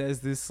why, and there's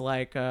this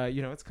like,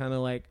 it's kind of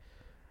like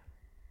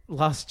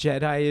Last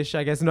Jedi-ish,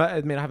 I guess. No,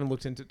 I mean, I haven't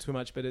looked into it too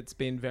much, but it's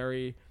been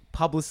very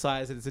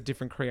publicized that it's a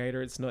different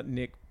creator. It's not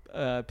Nick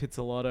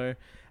Pizzolatto,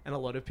 and a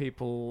lot of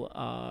people,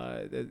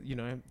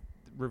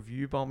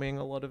 review bombing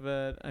a lot of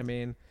it. I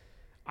mean,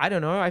 I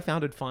don't know. I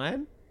found it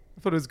fine.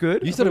 I thought it was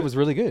good. You said it was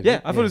really good.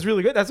 Yeah, I thought it was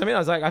really good. That's what I mean. I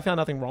was like, I found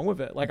nothing wrong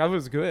with it. Like, I thought it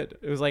was good.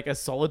 It was like a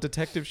solid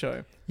detective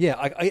show.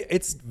 Yeah,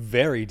 it's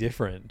very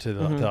different to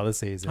the other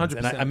seasons.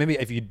 100%. And maybe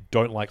if you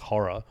don't like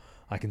horror,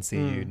 I can see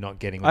you not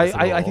getting this at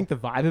all. I think the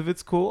vibe of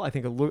it's cool. I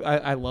think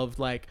I loved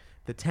like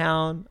the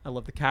town. I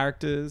love the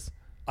characters.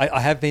 I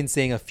have been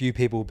seeing a few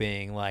people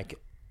being like,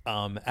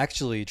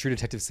 actually, True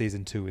Detective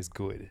season 2 is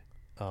good.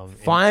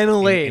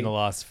 Finally, in the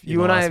last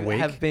week.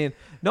 Have been.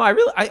 No,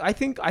 I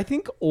think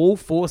all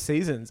 4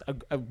 seasons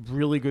are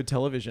really good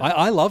television.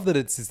 I love that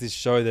it's this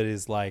show that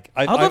is like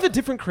I love a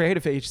different creator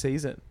for each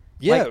season.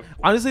 Yeah, like,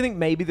 I honestly think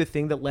maybe the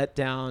thing that let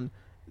down,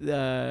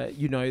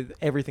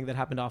 everything that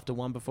happened after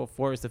 1 before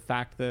 4 is the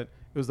fact that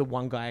it was the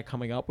one guy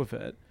coming up with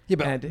it. Yeah,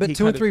 but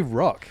 2 and 3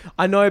 rock.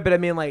 I know, but I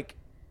mean, like,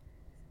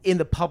 in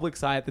the public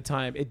side at the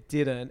time, it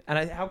didn't.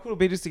 And how cool it would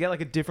be just to get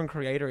like a different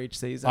creator each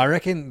season? I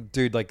reckon,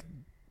 dude, I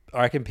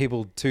reckon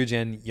people 2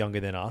 gen younger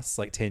than us,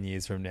 like 10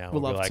 years from now,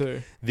 will love be like,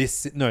 to.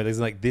 there's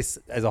like this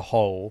as a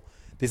whole.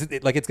 This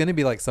is like, it's going to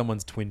be like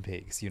someone's Twin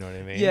Peaks. You know what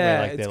I mean?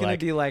 Yeah, it's going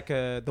to be like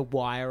The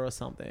Wire or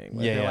something.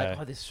 Where they're like,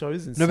 oh, this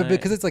show's insane. No, but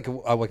because it's like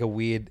a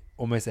weird,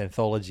 almost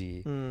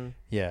anthology.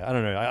 Yeah, I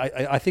don't know.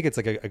 I think it's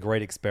like a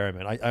great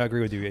experiment. I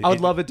agree with you. I would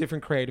love a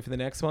different creator for the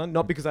next one.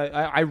 Not because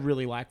I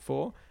really like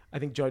 4. I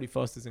think Jodie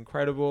Foster's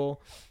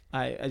incredible.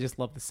 I just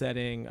love the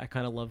setting. I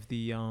kind of love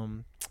the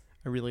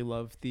I really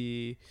love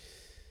the,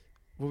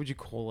 what would you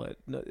call it?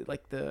 No,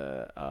 like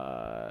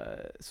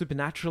the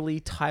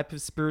supernaturally type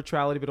of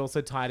spirituality, but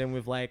also tied in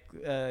with like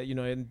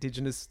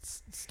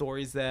indigenous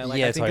stories there. Like,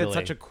 yeah, I think totally. it's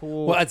such a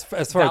cool. Well, as far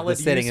as the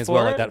setting as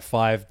well, like that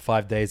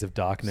 5 days of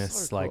darkness,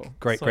 So cool. like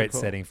great So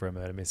cool. setting for a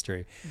murder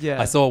mystery.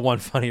 Yeah, I saw one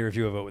funny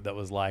review of it that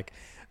was like,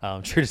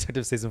 True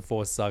Detective season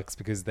 4 sucks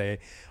because they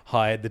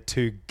hired the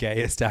 2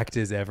 gayest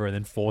actors ever and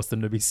then forced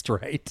them to be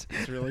straight.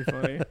 It's really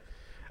funny.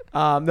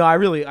 No, I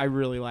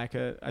really like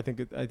it. I think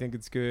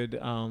it's good.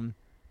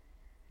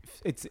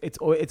 It's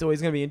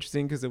always going to be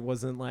interesting because it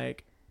wasn't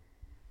like,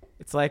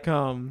 it's like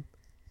 10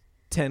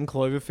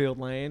 Cloverfield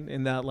Lane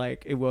in that,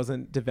 like, it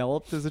wasn't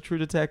developed as a True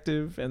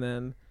Detective and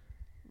then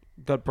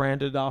got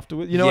branded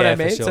afterwards. You know what I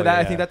mean? Sure, so that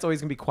I think that's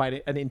always going to be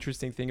quite an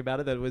interesting thing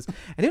about it. That it was,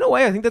 and in a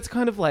way, I think that's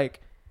kind of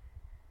like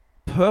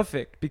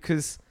perfect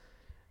because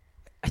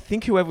I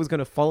think whoever was going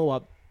to follow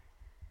up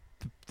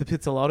the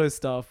Pizzolatto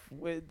stuff,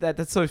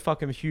 that's so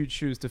fucking huge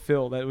shoes to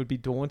fill that it would be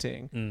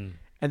daunting.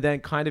 And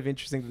then kind of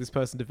interesting that this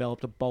person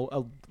developed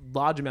a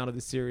large amount of the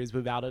series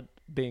without it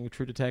being a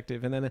True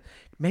Detective. And then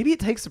maybe it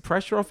takes the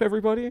pressure off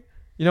everybody.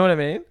 You know what I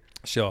mean?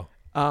 Sure.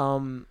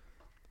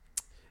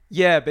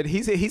 Yeah, but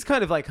he's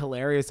kind of like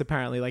hilarious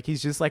apparently. Like,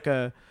 he's just like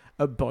a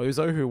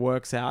bozo who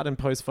works out and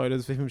posts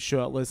photos of him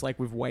shirtless, like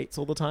with weights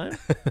all the time.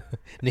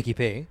 Nikki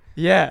P.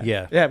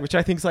 Yeah, which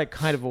I think is like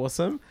kind of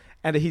awesome.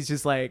 And he's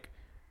just like,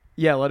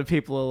 yeah, a lot of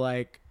people are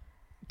like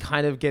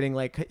kind of getting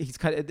like, he's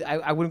kind of,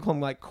 I wouldn't call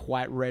him like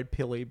quite red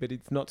pilly, but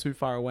it's not too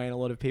far away. And a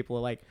lot of people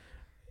are like,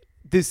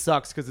 this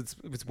sucks because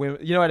it's women.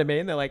 You know what I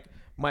mean? They're like,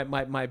 my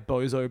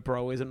bozo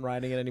bro isn't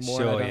writing it anymore.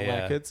 Sure, and I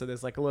don't like it. So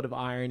there's like a lot of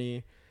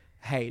irony,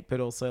 hate,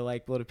 but also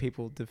like a lot of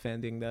people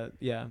defending that.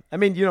 Yeah, I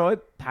mean, you know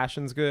what?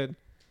 Passion's good.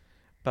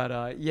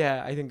 But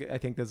yeah, I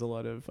think there's a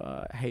lot of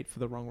hate for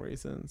the wrong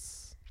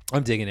reasons.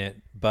 I'm digging it,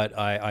 but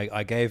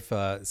I gave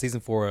season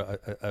 4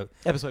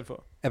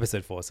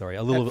 episode 4, sorry,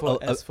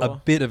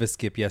 a bit of a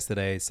skip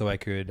yesterday, so I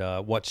could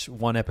watch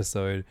one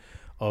episode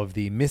of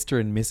the Mr.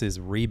 and Mrs.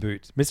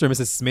 reboot, Mr. and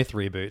Mrs. Smith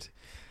reboot.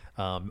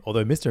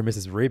 Although Mr. and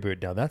Mrs.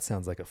 reboot, now that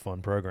sounds like a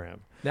fun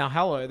program. Now,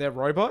 hello, they're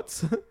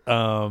robots.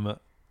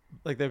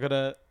 Like they've got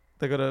a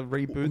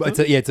reboot.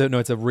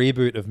 It's a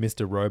reboot of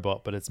Mr.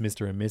 Robot, but it's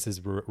Mr. and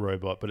Mrs.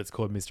 Robot, but it's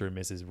called Mr. and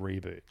Mrs.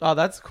 Reboot. Oh,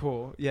 that's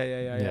cool. Yeah.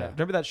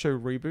 Remember that show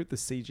Reboot, the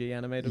CG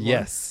animated one?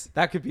 Yes.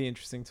 That could be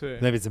interesting too.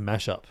 Maybe it's a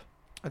mashup.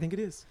 I think it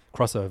is.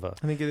 Crossover.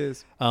 I think it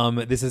is.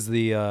 This is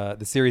the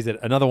series that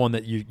another one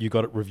that you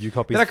got review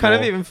copies. But I kind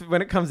of even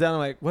when it comes down, I'm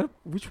like, what?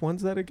 Which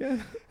one's that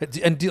again?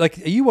 And are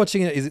you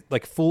watching it? Is it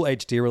like full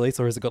HD release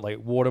or has it got like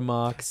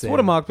watermarks? It's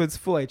watermarked, but it's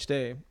full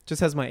HD.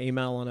 Just has my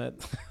email on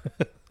it,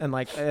 and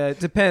like it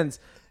depends.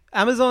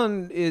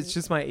 Amazon is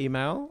just my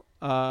email.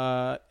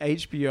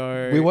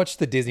 HBO. We watched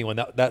the Disney one.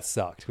 That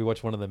sucked. We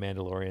watched one of the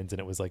Mandalorians and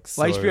it was like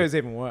so... Well, HBO is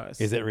even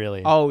worse. Is it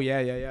really? Oh,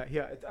 yeah.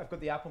 Here, I've got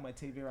the app on my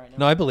TV right now.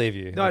 No, I believe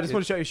you. No, I just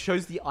want to show you. It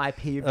shows the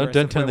IP address.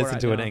 Don't turn this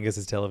into an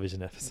Angus's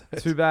television episode.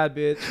 Too bad,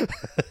 bitch.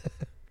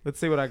 Let's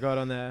see what I got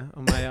on there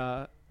on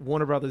my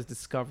Warner Brothers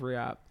Discovery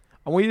app.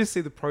 I want you to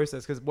see the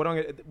process because what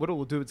it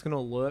will do, it's going to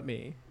alert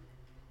me.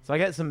 So I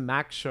get some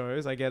Max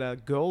shows. I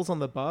get Girls on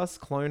the Bus,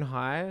 Clone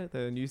High,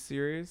 the new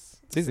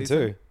series. Season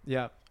 2?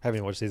 Yeah. I haven't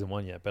even watched season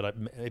 1 yet, but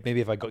maybe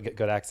if I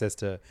got access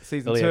to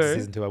season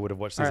 2, I would have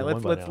watched season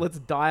 1 by now. Let's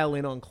dial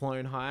in on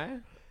Clone High.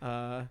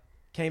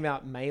 Came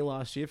out May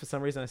last year. For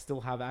some reason, I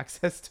still have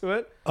access to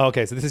it.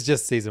 Okay, so this is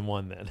just season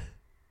 1 then.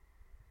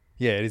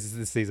 Yeah, it is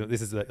this season.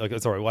 This is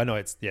sorry. Well, I know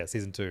it's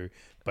season 2,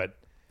 but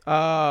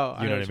Oh,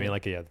 you know what I mean.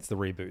 Like it's the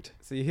reboot.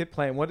 So you hit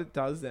play, and what it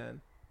does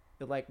then,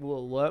 it like will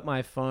alert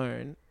my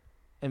phone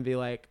and be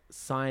like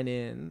sign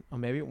in, or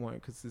maybe it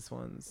won't because this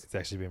one's It's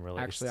actually been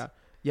released. actually out.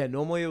 Yeah,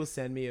 normally it will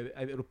send me,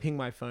 it'll ping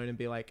my phone and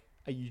be like,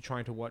 "Are you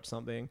trying to watch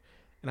something?"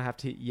 And I have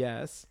to hit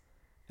yes,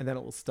 and then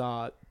it will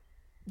start.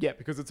 Yeah,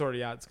 because it's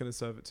already out, it's going to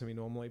serve it to me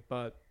normally,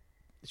 but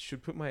it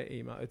should put my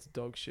email. It's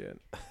dog shit.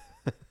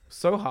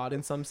 So hard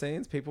in some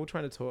scenes. People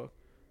trying to talk.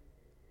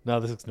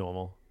 No, this looks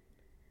normal.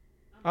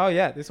 Oh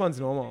yeah, this one's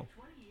normal.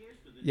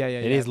 Yeah.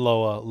 It is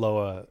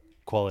lower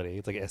quality.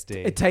 It's like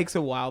SD. It takes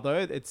a while though.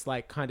 It's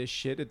like kind of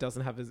shit. It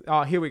doesn't have as.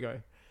 Oh, here we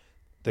go.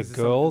 The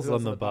girls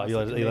on the bar. You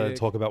let to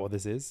talk about what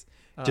this is.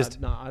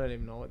 No, I don't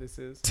even know what this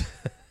is.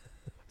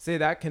 See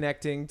that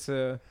connecting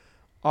to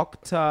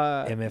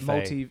Okta MFA.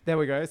 multi. There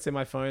we go. See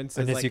my phone says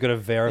And this like, you got to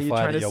verify are you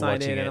trying that to you're sign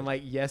watching in? it. And I'm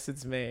like, yes,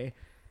 it's me.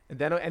 And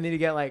then you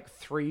get like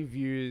 3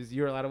 views.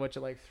 You're allowed to watch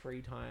it like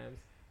 3 times.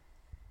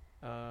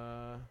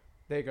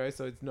 There you go.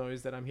 So it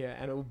knows that I'm here,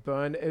 and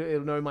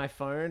it'll know my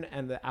phone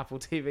and the Apple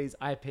TV's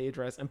IP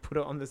address and put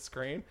it on the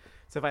screen.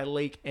 So if I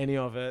leak any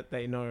of it,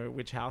 they know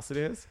which house it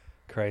is.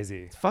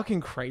 Crazy. It's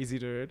fucking crazy,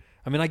 dude.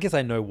 I mean, I guess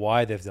I know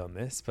why they've done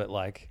this, but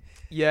like,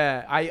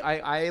 yeah,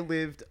 I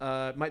lived.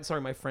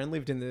 My friend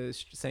lived in the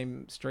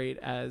same street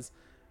as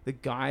the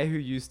guy who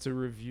used to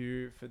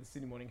review for the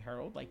Sydney Morning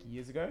Herald like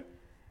years ago,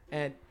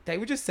 and they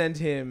would just send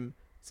him.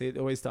 See, it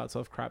always starts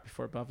off crap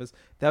before it buffers.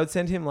 They would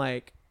send him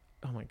like,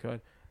 oh my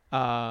god,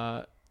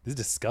 this is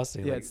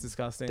disgusting. yeah, like, it's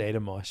disgusting. Data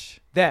mosh.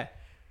 There,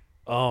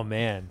 Oh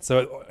man!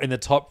 So in the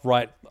top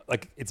right,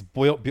 like it's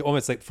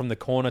almost like from the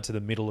corner to the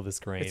middle of the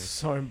screen. it's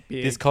so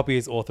big. This copy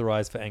is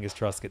authorized for Angus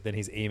Truscott, then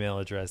his email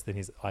address, then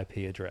his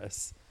IP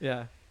address.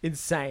 Yeah,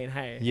 insane.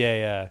 Hey,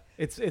 Yeah.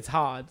 it's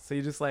hard. So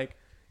you just like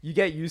you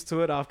get used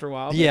to it after a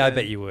while. Yeah, I then-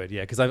 bet you would.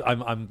 Yeah, because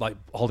I'm like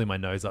holding my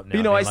nose up now.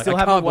 You know, being I like, still I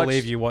haven't can't watched-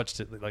 believe you watched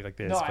it like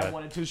this. No, but I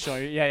wanted to show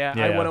you. Yeah. Yeah,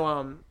 I yeah. want to.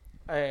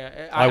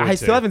 I would I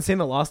still too. haven't seen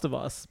The Last of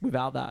Us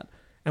without that,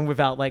 and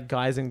without like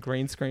guys in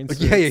green screen. But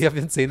suits. yeah, you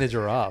haven't seen the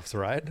giraffes,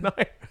 right? No,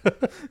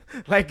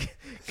 like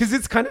because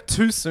it's kind of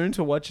too soon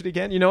to watch it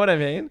again. You know what I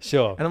mean?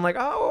 Sure. And I'm like,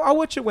 oh, I'll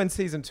watch it when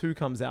season 2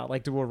 comes out.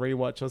 Like do a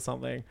rewatch or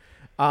something.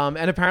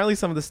 And apparently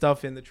some of the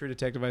stuff in the True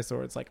Detective I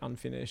saw, it's like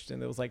unfinished,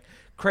 and there was like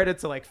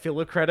credits are like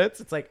filler credits.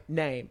 It's like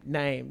name.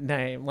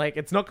 Like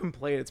it's not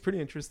complete. It's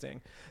pretty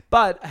interesting.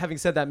 But having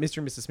said that, Mr.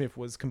 and Mrs. Smith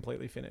was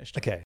completely finished.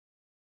 Okay.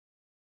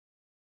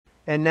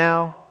 And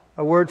now,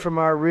 a word from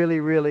our really,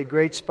 really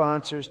great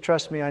sponsors.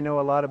 Trust me, I know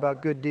a lot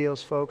about good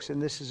deals, folks,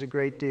 and this is a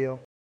great deal.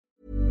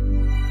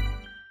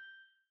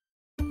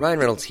 Ryan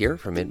Reynolds here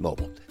from Mint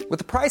Mobile. With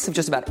the price of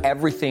just about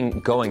everything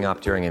going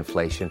up during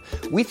inflation,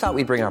 we thought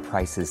we'd bring our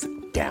prices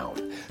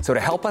down. So to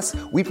help us,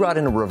 we brought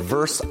in a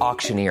reverse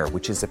auctioneer,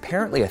 which is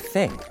apparently a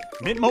thing.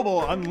 Mint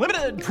Mobile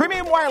Unlimited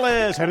Premium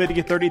Wireless. How to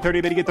get 30,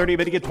 30, bit to get 30,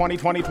 bit to get 20,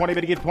 20, 20,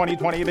 bit to get 20,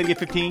 20, bit to get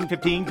 15,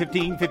 15,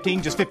 15,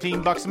 15, just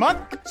 $15 a month?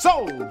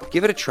 Sold!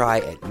 Give it a try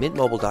at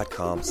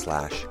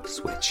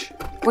mintmobile.com/switch.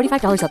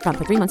 $45 up front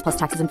for 3 months plus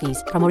taxes and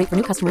fees. Promo rate for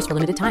new customers for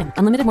limited time.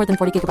 Unlimited more than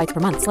 40 gigabytes per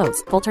month.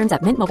 Slows full terms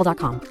at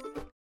mintmobile.com.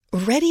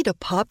 Ready to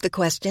pop the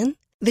question?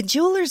 The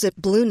jewelers at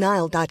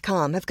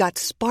BlueNile.com have got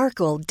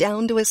sparkle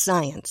down to a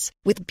science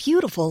with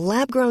beautiful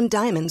lab-grown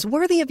diamonds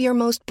worthy of your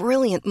most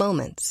brilliant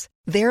moments.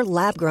 Their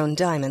lab-grown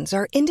diamonds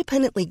are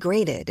independently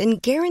graded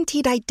and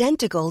guaranteed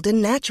identical to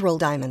natural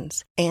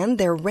diamonds, and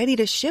they're ready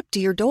to ship to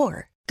your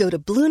door. Go to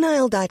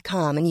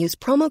BlueNile.com and use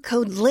promo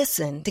code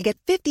LISTEN to get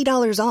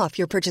 $50 off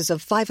your purchase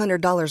of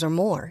 $500 or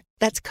more.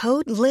 That's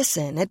code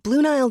LISTEN at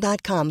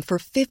BlueNile.com for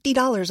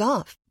 $50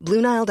 off.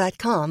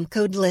 BlueNile.com,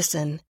 code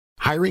LISTEN.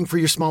 Hiring for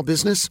your small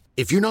business?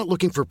 If you're not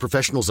looking for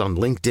professionals on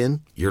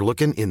LinkedIn, you're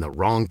looking in the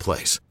wrong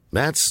place.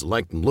 That's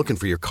like looking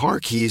for your car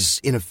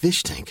keys in a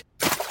fish tank.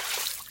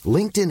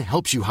 LinkedIn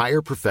helps you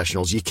hire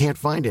professionals you can't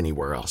find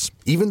anywhere else,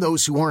 even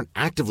those who aren't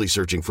actively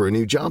searching for a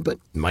new job but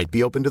might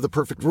be open to the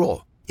perfect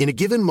role. In a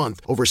given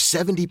month, over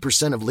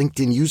 70% of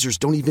LinkedIn users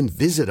don't even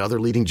visit other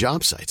leading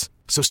job sites.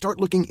 So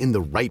start looking in the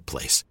right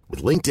place.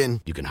 With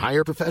LinkedIn, you can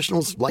hire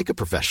professionals like a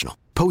professional.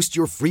 Post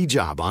your free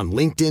job on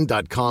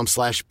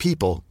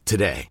linkedin.com/people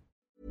today.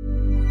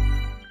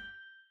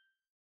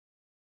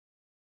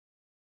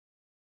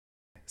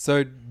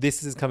 So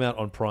this has come out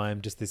on Prime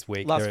just this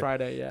week. Last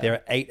Friday, yeah. There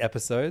are 8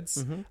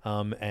 episodes,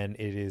 and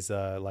it is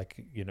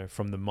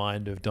from the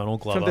mind of Donald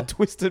Glover. From the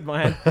twisted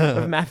mind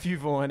of Matthew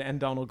Vaughn and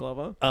Donald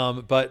Glover.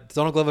 But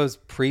Donald Glover's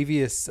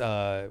previous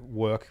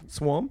work,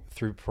 Swarm,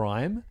 through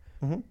Prime,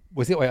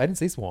 was it? Wait, I didn't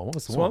see Swarm. What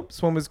was Swarm?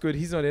 Swarm was good.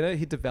 He's not in it.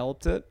 He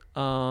developed it.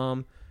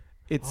 I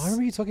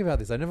remember you talking about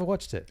this. I never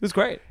watched it. It was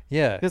great.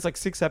 Yeah. There's like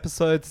 6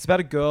 episodes. It's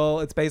about a girl.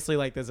 It's basically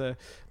like there's a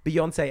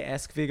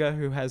Beyonce-esque figure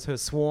who has her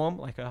swarm,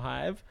 like her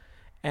hive.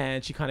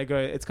 And she kind of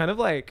goes, it's kind of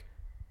like,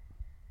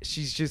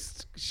 she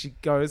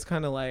goes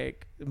kind of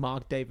like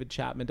Mark David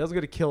Chapman. Doesn't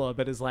go to kill her,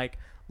 but is like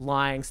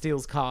lying,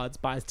 steals cards,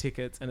 buys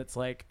tickets. And it's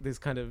like this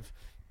kind of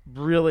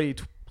really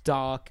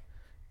dark,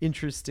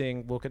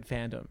 interesting look at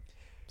fandom.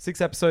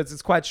 6 episodes.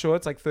 It's quite short.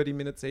 It's like 30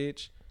 minutes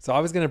each. So I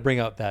was going to bring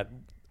up that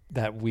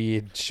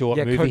weird short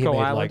movie he Cocoa made,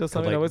 Island or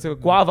something.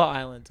 Like, Guava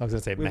Island. I was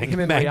going to say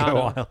With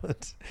Mango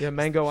Island. Yeah,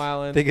 Mango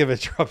Island. Think of a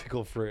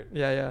tropical fruit.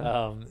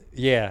 Yeah.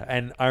 Yeah,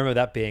 and I remember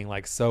that being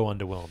like so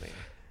underwhelming.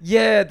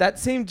 Yeah, that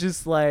seemed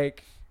just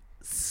like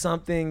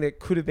something that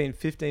could have been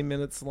 15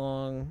 minutes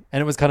long.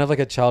 And it was kind of like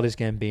a Childish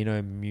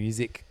Gambino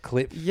music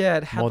clip. Yeah,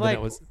 it had more like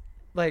than it was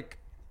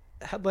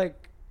had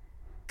like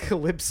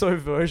calypso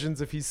versions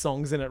of his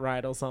songs in it,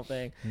 right, or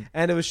something.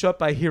 And it was shot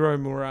by Hiro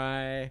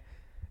Murai.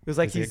 It was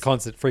like he's a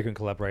constant, frequent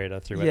collaborator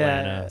through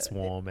Atlanta,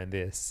 Swarm, and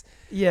this.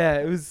 Yeah,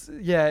 it was.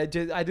 Yeah, I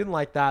didn't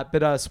like that,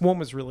 but Swarm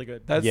was really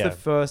good. That's the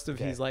first of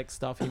his like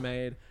stuff he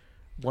made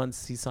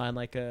once he signed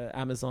like a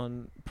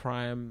Amazon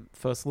Prime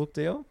first look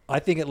deal. I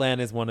think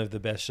Atlanta is one of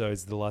the best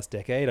shows of the last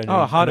decade. I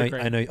know.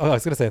 I know. Oh, I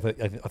was going to say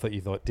I thought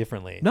you thought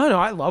differently. No,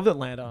 I love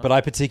Atlanta, but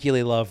I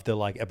particularly love the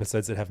like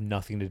episodes that have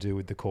nothing to do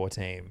with the core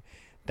team.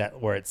 That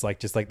where it's like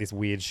just like this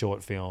weird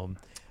short film.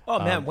 Oh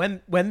man,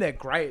 when they're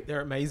great,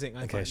 they're amazing.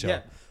 I think. Sure.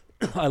 Yeah.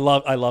 I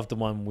love the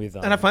one with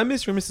and I find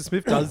Mr. and Mr.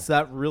 Smith does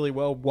that really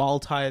well while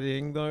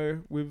tidying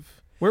though with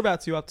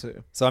whereabouts you up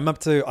to? So I'm up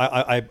to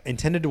I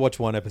intended to watch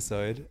 1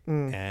 episode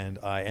and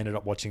I ended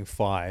up watching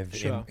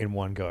 5 in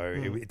one go.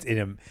 It's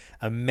an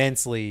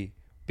immensely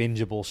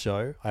bingeable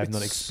show. I have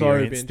not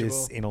experienced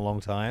this in a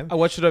long time. I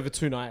watched it over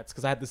 2 nights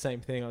because I had the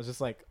same thing. I was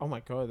just like, oh my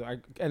God.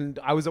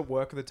 I was at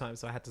work at the time,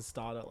 so I had to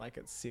start it like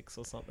at 6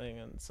 or something.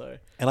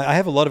 And I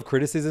have a lot of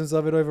criticisms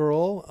of it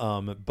overall,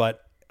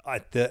 but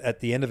at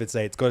the end of its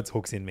day, it's got its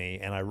hooks in me,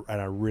 and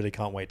I really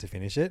can't wait to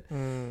finish it.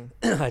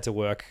 I had to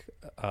work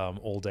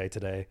all day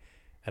today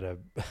at a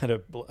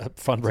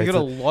fundraiser. So you got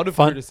a lot of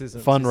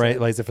criticisms.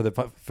 Fundraiser for the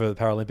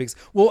Paralympics.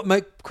 Well,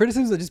 my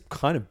criticisms are just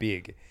kind of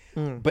big.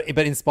 But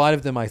in spite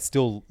of them, I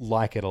still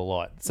like it a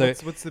lot. So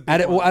what's the big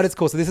at its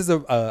core, so this is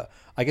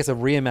I guess a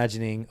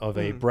reimagining of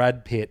a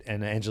Brad Pitt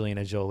and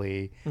Angelina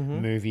Jolie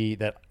movie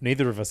that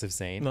neither of us have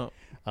seen. No.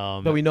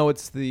 But we know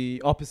it's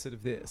the opposite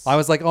of this. I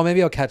was like, oh,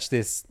 maybe I'll catch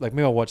this. Like,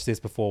 maybe I'll watch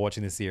this before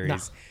watching the series. Nah.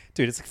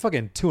 Dude, it's like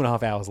fucking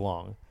 2.5 hours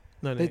long.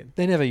 No,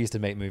 they never used to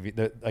make movies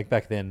like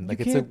back then. Like,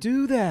 you can't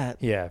do that.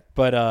 Yeah,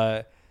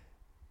 but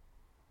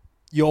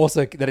you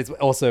also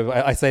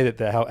I say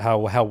that how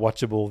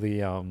watchable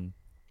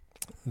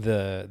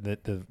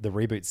the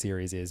reboot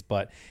series is,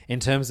 but in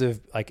terms of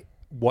like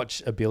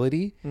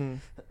watchability,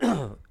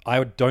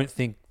 I don't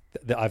think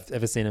that I've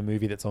ever seen a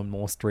movie that's on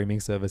more streaming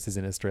services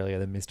in Australia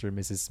than Mr. and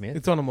Mrs. Smith.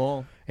 It's on them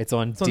all. It's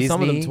on Disney,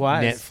 some of them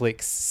twice.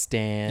 Netflix,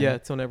 Stan. Yeah,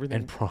 it's on everything.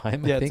 And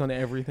Prime. Yeah, it's on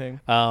everything.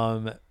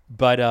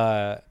 But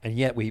and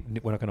yet we're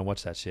not going to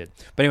watch that shit.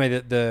 But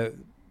anyway,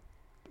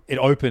 it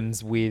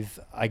opens with,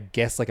 I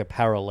guess, like a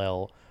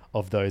parallel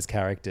of those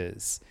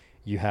characters.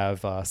 You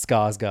have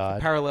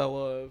Skarsgård.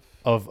 Parallel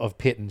of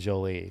Pitt and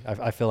Jolie.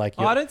 I feel like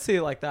I don't see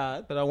it like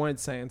that, but I won't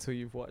say until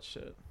you've watched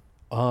it.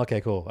 Oh,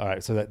 okay, cool. All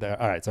right, so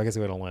all right. So I guess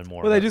we're gonna learn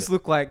more. Well, they just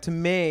look like, to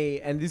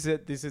me, and this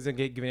isn't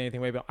giving anything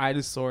away, but I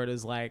just saw it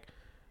as like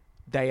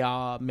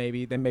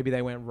maybe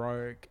they went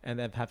rogue and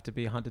they have to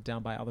be hunted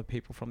down by other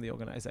people from the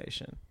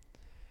organization.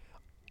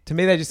 To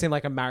me, they just seem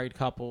like a married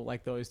couple,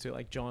 like those two,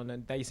 like John,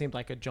 and they seemed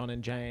like a John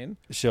and Jane.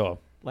 Sure.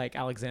 Like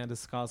Alexander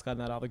Skarsgård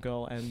and that other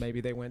girl, and maybe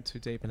they went too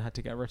deep and had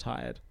to get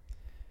retired.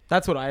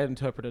 That's what I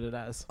interpreted it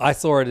as. I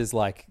saw it as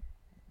like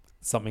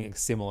something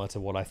similar to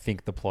what I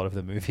think the plot of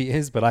the movie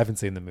is, but I haven't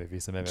seen the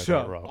movie, so maybe I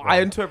got it wrong. I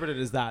interpreted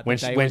it as that.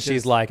 When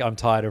she's like, I'm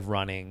tired of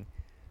running.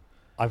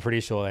 I'm pretty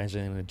sure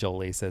Angelina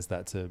Jolie says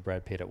that to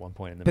Brad Pitt at one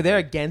point in the movie. But they're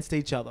against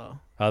each other.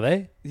 Are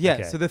they? Yeah.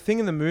 Okay. So the thing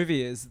in the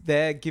movie is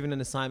they're given an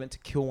assignment to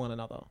kill one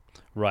another.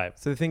 Right.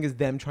 So the thing is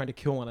them trying to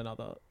kill one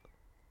another.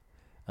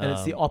 And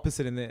it's the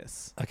opposite in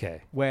this.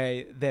 Okay.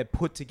 Where they're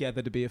put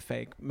together to be a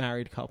fake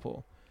married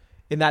couple.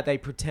 In that they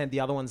pretend the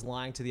other one's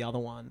lying to the other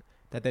one,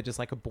 that they're just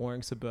like a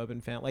boring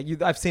suburban family.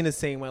 Like I've seen a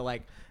scene where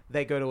like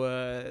they go to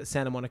a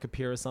Santa Monica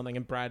Pier or something,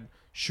 and Brad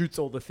shoots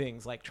all the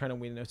things, like trying to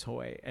win a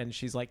toy, and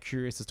she's like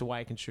curious as to why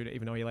he can shoot it,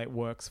 even though he like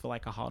works for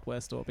like a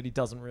hardware store, but he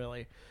doesn't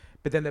really.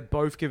 But then they're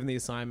both given the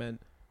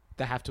assignment;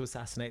 they have to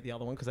assassinate the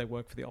other one because they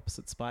work for the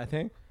opposite spy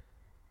thing.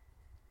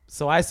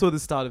 So I saw the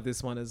start of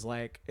this one as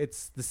like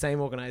it's the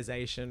same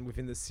organization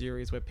within the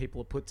series where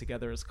people are put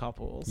together as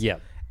couples, yeah,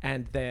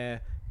 and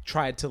they're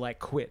tried to like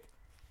quit.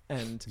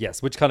 And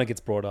yes, which kind of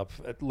gets brought up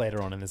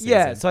later on in the season.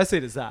 Yeah, so I see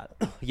it as that.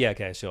 Yeah,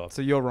 okay, sure.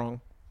 So you're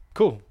wrong.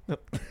 Cool.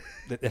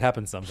 It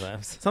happens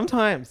sometimes.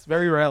 Sometimes,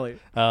 very rarely.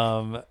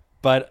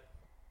 But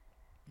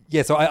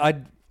yeah, so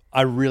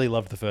I really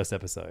loved the first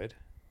episode.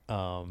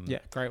 Yeah,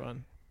 great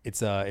one. It's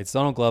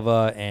Donald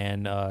Glover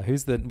and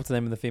what's the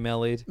name of the female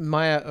lead?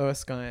 Maya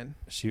Erskine.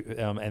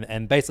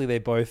 And basically they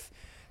both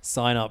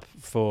sign up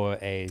for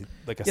they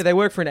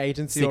work for an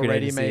agency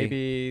already.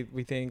 Maybe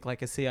we think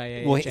like a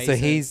CIA. Well, so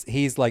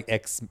he's like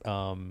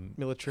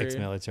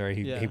military.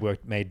 He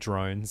made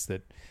drones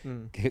that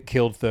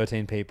killed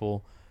 13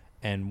 people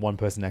and one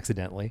person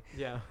accidentally.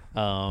 Yeah.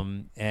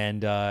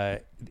 The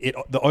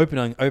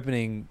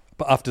opening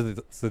after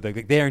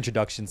their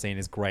introduction scene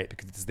is great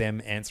because it's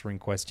them answering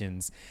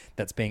questions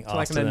that's being asked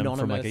like to them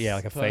from like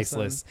a person.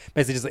 faceless.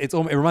 Basically, just it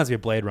reminds me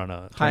of Blade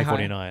Runner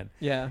 2049.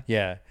 Yeah.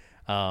 Yeah.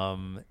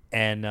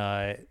 And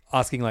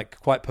asking like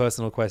quite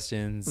personal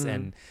questions,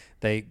 and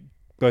they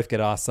both get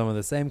asked some of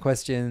the same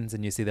questions,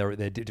 and you see they're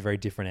very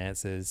different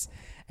answers,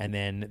 and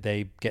then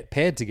they get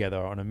paired together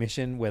on a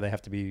mission where they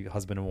have to be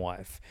husband and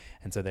wife,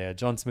 and so they are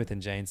John Smith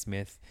and Jane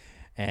Smith.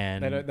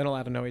 And they're not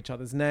allowed to know each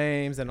other's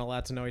names. They're not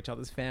allowed to know each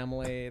other's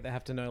family. They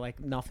have to know like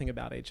nothing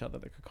about each other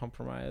that could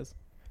compromise.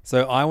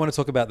 So I want to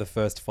talk about the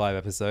first 5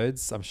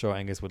 episodes. I'm sure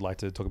Angus would like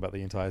to talk about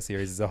the entire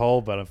series as a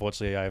whole, but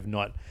unfortunately I have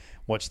not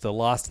watched the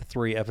last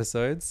 3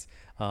 episodes.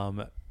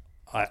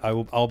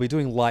 I'll be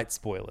doing light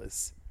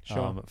spoilers.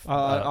 Sure.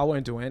 I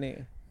won't do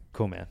any.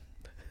 Cool, man.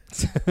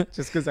 Just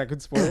because I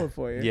could spoil it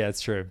for you. Yeah,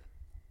 it's true.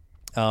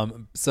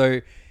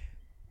 So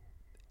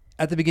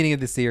at the beginning of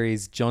the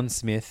series, John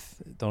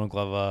Smith, Donald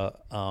Glover,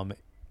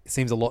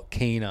 seems a lot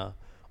keener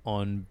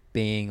on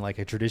being like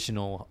a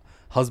traditional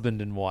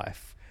husband and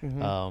wife,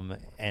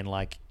 and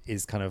like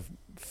is kind of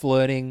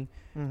flirting,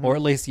 or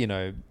at least, you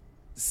know,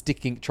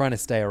 trying to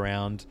stay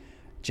around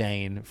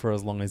Jane for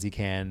as long as he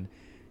can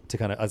to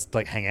kind of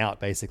like hang out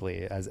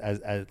basically as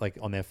like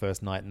on their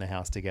first night in the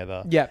house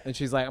together. Yeah, and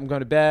she's like, I'm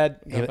going to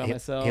bed. I'm going by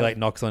myself. He like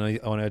knocks on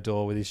her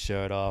door with his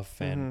shirt off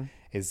and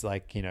is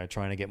like, you know,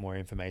 trying to get more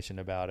information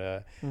about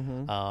her.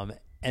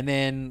 And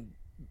then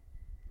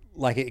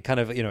like it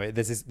kind of, you know,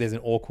 there's an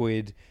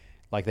awkward,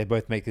 like they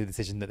both make the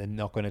decision that they're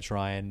not going to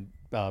try and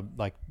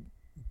like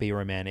be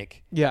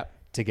romantic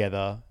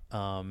together.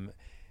 And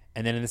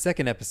then in the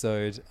second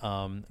episode,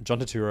 John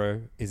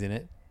Turturro is in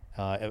it,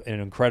 in an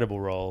incredible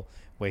role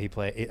where he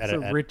plays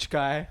a rich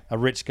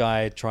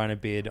guy trying to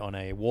bid on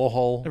a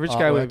Warhol rich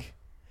artwork.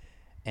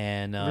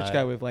 Rich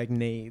guy with like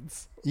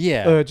needs,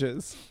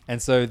 urges,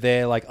 and so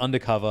they're like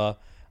undercover.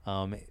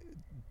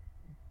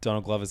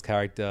 Donald Glover's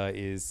character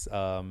is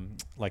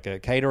like a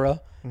caterer,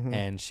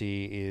 and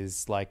she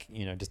is like,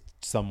 you know, just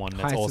someone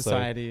that's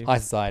high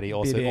society,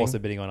 also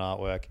bidding on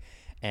artwork,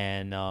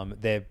 and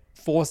they're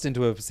forced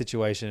into a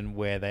situation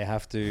where they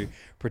have to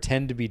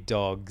pretend to be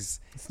dogs,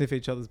 sniff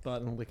each other's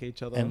butt and lick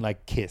each other, and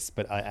like kiss,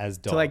 but as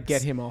dogs, to like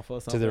get him off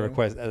or something. To the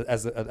request,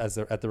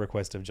 at the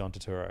request of John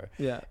Turturro.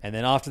 Yeah. And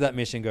then after that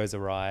mission goes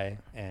awry,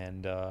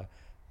 and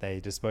they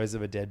dispose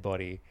of a dead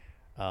body,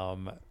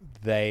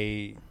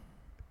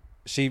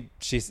 she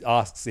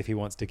asks if he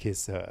wants to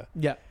kiss her.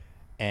 Yeah.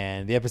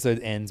 And the episode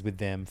ends with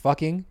them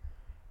fucking,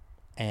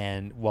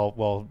 and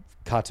while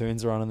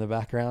cartoons are on in the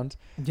background.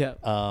 Yeah.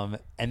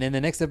 And then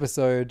the next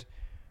episode,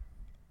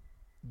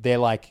 they're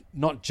like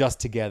not just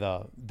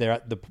together. They're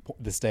at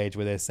the stage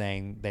where they're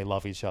saying they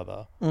love each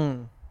other.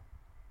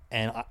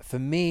 And for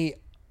me,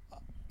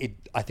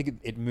 I think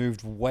it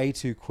moved way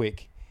too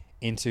quick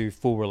into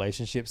full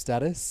relationship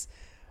status.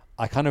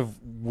 I kind of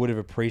would have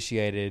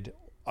appreciated,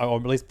 or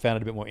at least found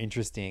it a bit more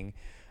interesting.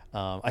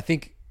 I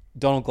think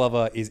Donald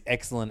Glover is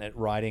excellent at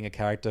writing a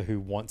character who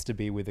wants to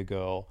be with a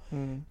girl,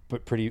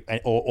 but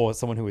or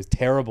someone who is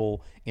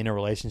terrible in a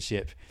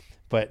relationship,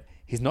 but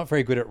he's not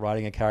very good at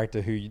writing a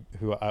character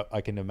who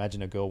I can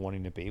imagine a girl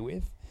wanting to be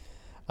with.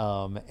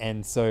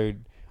 And so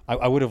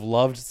I would have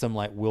loved some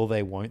like will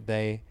they, won't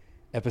they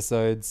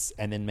episodes,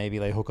 and then maybe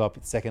they hook up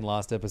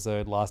last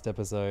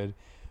episode.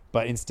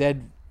 But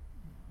instead,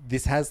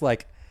 this has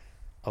like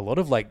a lot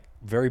of like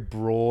very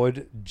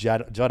broad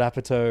Judd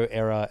Apatow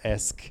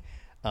era-esque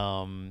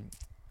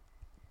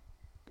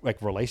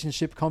like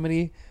relationship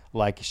comedy.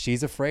 Like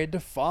she's afraid to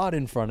fart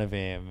in front of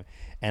him,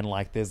 and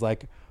like there's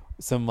like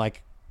some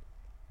like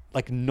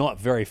not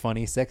very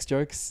funny sex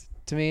jokes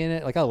to me in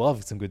it. Like I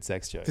love some good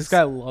sex jokes. This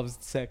guy loves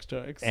sex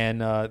jokes.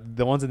 And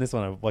the ones in this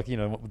one are like, you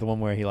know, the one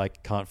where he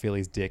like can't feel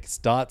his dick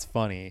starts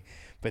funny,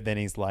 but then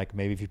he's like,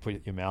 maybe if you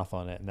put your mouth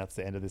on it, and that's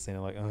the end of the scene.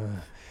 I'm like, ugh.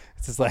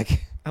 It's just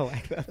like, I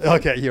like that.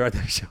 Okay, you're right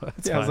there. Sure,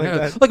 it's yeah, fine.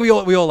 Like, that. Like we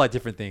all like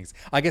different things.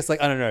 I guess like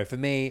I don't know. For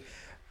me,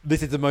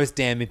 this is the most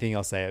damning thing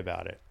I'll say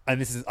about it. And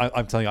this is,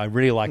 I'm telling you, I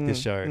really like this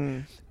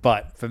show.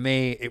 But for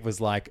me, it was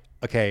like,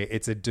 okay,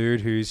 it's a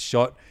dude who's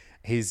shot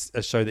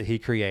a show that he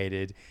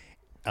created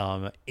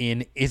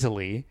in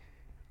Italy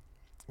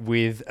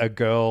with a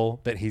girl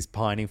that he's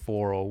pining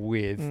for or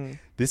with.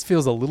 This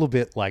feels a little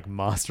bit like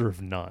Master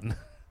of None.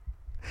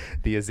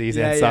 The Aziz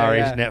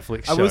Ansari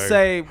Netflix show. I will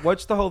say,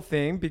 watch the whole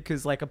thing,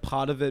 because like a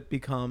part of it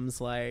becomes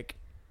like,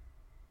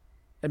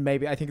 and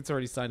maybe I think it's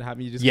already starting to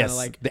happen. You just kind of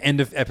like the end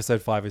of episode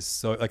 5 is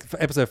so like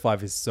episode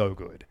 5 is so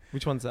good.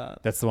 Which one's that?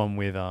 That's the one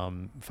with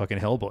fucking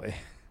Hellboy.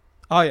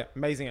 Oh yeah,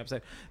 amazing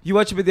episode. You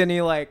watch it, but then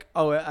you're like,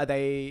 oh,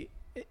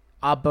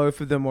 are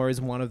both of them, or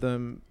is one of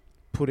them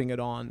putting it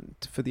on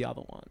for the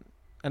other one?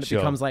 And it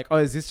becomes like, oh,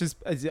 is this just?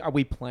 Are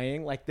we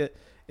playing like the?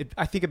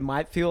 I think it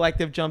might feel like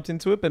they've jumped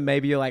into it, but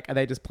maybe you're like, are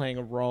they just playing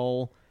a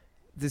role?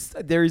 There's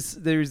a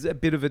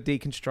bit of a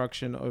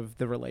deconstruction of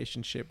the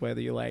relationship, whether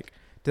you're like,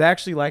 do they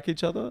actually like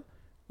each other,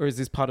 or is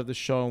this part of the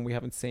show and we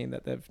haven't seen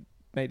that they've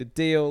made a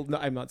deal? No,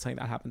 I'm not saying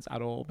that happens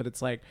at all, but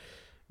it's like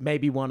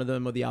maybe one of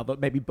them or the other,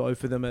 maybe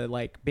both of them are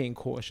like being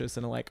cautious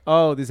and are like,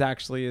 oh, this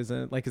actually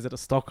isn't like, is it a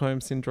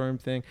Stockholm syndrome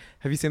thing?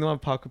 Have you seen the one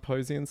with Parker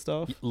Posey and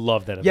stuff?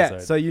 Love that Yeah.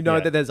 episode. So you know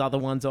that there's other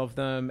ones of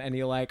them and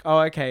you're like, oh,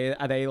 okay.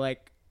 Are they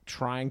like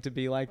trying to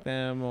be like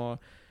them or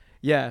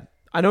yeah.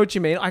 I know what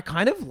you mean. I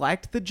kind of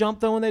liked the jump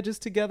though when they're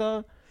just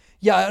together.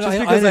 Yeah, I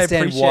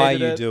understand why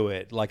you it. do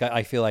it. Like,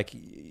 I feel like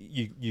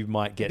you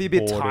might get Be a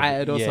bit bored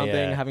tired of, or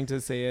something having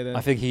to see it. And I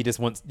think he just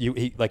wants you.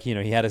 He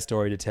had a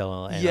story to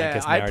tell, and Yeah, I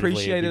guess I narratively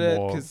appreciated it'd it be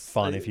more 'cause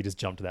fun if you just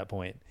jumped to that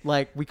point.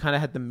 like we kind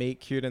of had the meet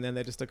cute and then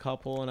they're just a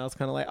couple and I was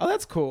kind of like, oh,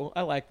 that's cool.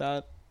 I like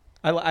that.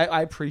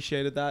 I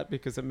appreciated that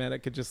because it meant it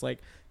could just like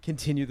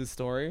continue the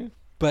story.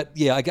 But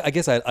yeah, I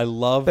guess I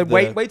love. But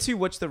wait till you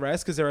watch the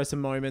rest because there are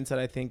some moments that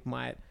I think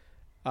might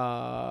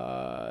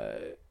not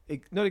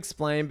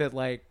explain, but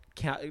like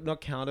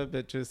not counter,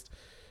 but just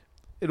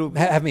it'll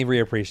have me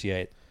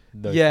reappreciate.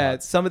 Those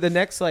parts. Some of the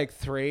next like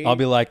 3. I'll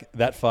be like,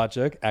 that fart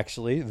joke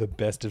actually the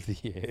best of the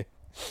year.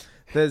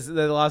 There's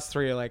the last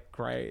 3 are like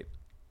great.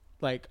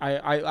 Like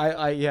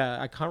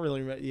I can't really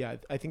remember. Yeah,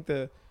 I think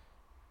they're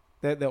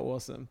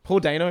awesome.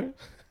 Paul Dano.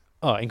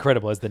 Oh,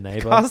 incredible as the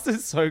neighbor. The cast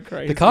is so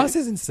crazy. The cast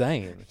is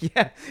insane.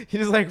 Yeah,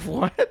 you're just like,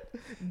 what?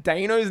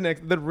 Dano's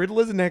next. The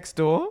Riddler's next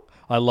door.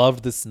 I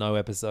loved the snow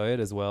episode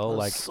as well.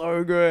 Like,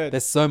 so good.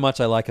 There's so much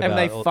I like about. And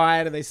they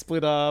fight and they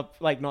split up,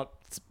 like not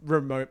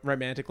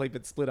romantically,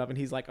 but split up. And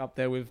he's like up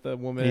there with the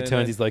woman. And he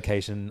turns his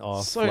location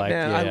off. So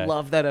I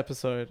love that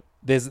episode.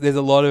 There's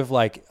a lot of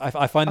like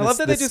I find. I love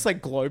that they just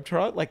like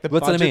globetrot, like the.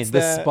 What's what I mean?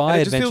 The spy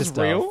adventure stuff,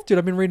 real. Dude.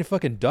 I've been reading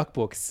fucking duck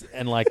books,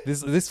 and like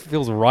this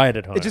feels right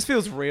at home. It just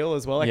feels real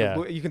as well.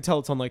 Like you can tell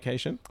it's on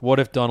location.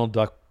 What if Donald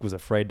Duck was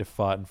afraid to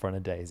fart in front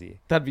of Daisy?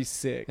 That'd be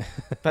sick.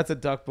 That's a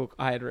duck book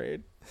I'd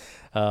read.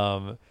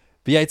 But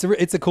yeah,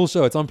 it's a cool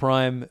show. It's on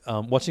Prime.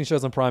 Watching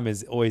shows on Prime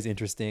is always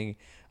interesting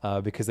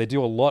because they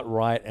do a lot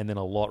right and then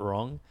a lot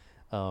wrong.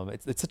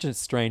 It's such a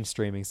strange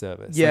streaming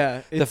service.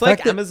 Yeah, like, it's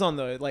like Amazon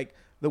though. Like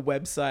the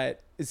website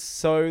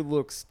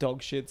looks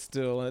dog shit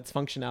still, and its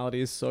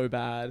functionality is so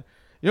bad.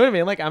 You know what I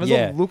mean? Like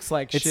Amazon looks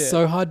like shit. It's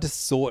so hard to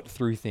sort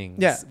through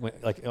things. Yeah,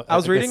 like I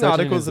was reading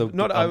articles.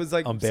 I was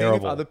like unbearable.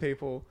 seeing other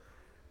people.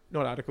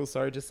 Not articles,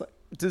 sorry, just like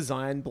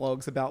design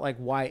blogs about like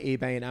why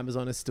eBay and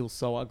Amazon is still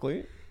so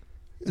ugly.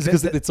 It's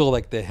because it's all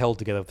like they're held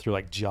together through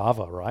like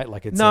Java, right?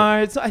 Like it's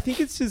I think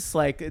it's just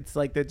like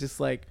they're just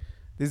like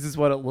this is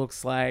what it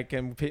looks like,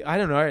 and I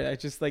don't know. I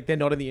just like they're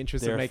not in the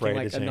interest of making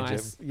like a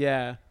nice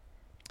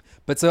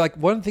But so like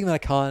one thing that I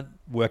can't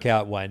work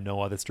out why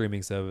no other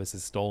streaming service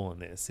has stolen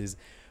this is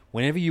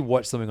whenever you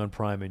watch something on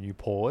Prime and you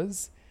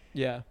pause,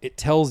 it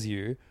tells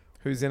you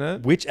who's in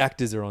it, which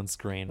actors are on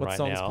screen what right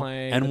song's now,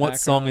 playing and what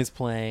song is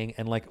playing,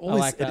 and like all this.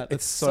 Like that.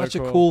 It's so such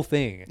cool. a cool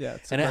thing. Yeah,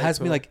 and it has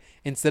me like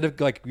instead of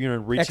like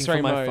reaching X-ray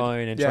for my mode.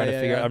 phone and trying to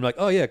figure out, I'm like,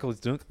 oh yeah, cool, it's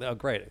doing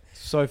great.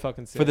 So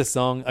fucking sick. For the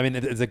song, I mean,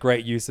 it's a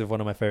great use of one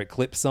of my favorite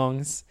Clip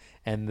songs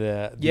and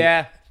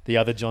the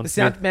other John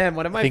Smith. Man,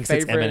 one of my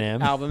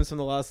favorite albums from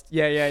the last.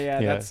 Yeah.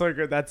 That's so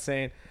good. That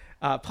scene.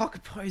 Parker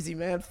Posey,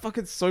 man,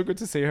 fucking so good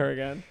to see her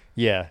again.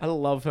 Yeah, I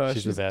love her.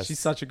 She's the best. She's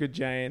such a good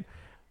Jane.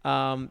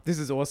 This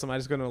is awesome. I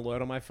just got an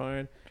alert on my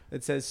phone.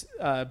 It says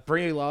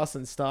Brie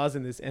Larson stars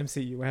in this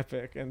MCU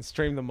epic and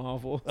stream the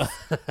Marvel.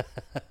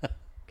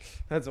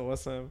 That's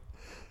awesome.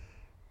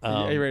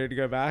 Are you ready to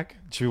go back?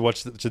 Should we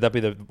watch? Should that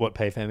be what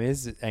PayFam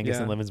is? Angus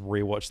and Levin's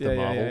rewatch the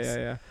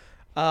Marvels.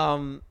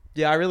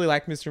 Yeah. I really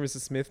like Mr. and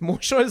Mrs. Smith.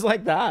 More shows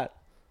like that.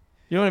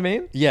 You know what I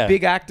mean? Yeah.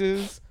 Big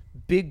actors,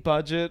 big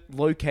budget,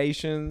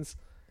 locations.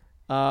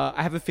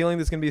 I have a feeling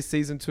there's going to be a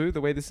season 2.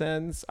 The way this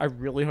ends, I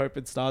really hope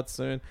it starts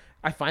soon.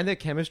 I find their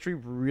chemistry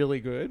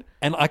really good.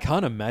 And I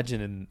can't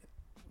imagine in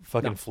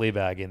fucking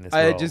Fleabag in this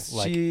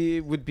role.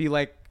 She would be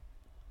like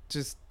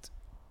just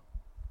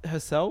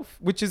herself,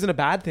 which isn't a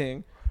bad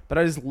thing. But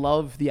I just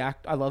love the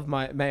act. I love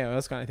Maya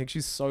Erskine. I think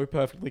she's so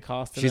perfectly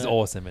cast. She's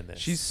awesome in this.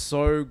 She's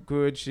so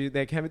good.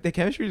 Their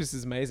chemistry just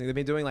is amazing. They've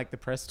been doing like the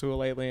press tour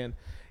lately and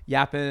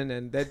yapping,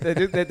 and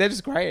they're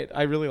just great.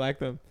 I really like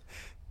them.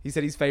 He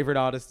said his favorite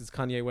artist is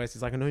Kanye West.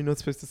 He's like, I know you're not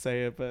supposed to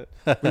say it, but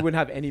we wouldn't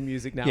have any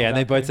music now. Yeah, and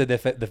they both said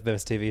the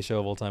best TV show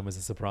of all time was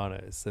The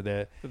Sopranos. So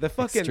they're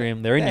fucking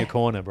extreme. They're in your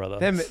corner,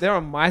 brother. They're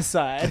on my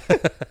side.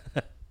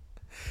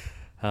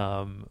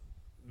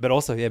 But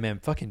also, yeah, man,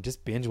 fucking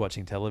just binge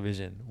watching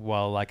television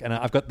while like, and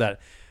I've got that.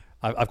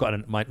 I've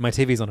got my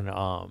TV's on an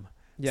arm.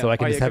 Yeah. So I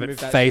can just have it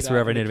face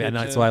wherever I need to be.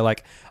 And so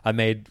I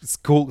made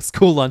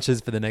school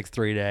lunches for the next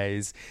 3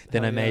 days.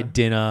 Then I made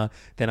dinner.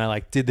 Then I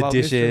did the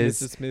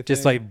dishes.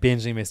 Just like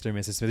binging Mr. and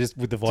Mrs. Smith just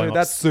with the volume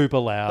up super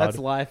loud. That's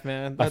life,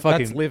 man. That's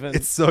living.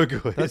 It's so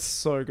good. That's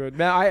so good.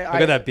 Man, I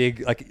got that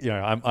big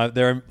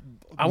there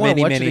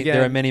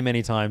are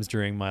many times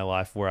during my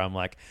life where I'm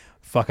like,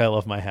 fuck, I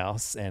love my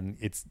house, and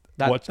it's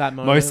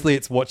mostly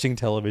it's watching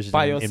television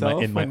by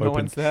yourself in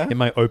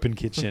my open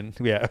kitchen.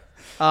 Yeah.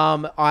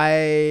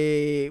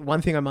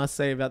 One thing I must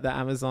say about the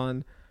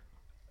Amazon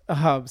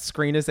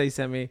screeners they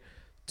sent me,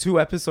 2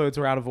 episodes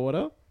were out of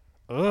order.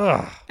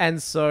 Ugh.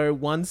 And so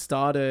one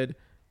started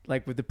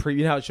like with the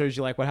you know how it shows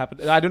you like what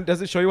happened.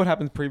 Does it show you what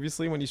happens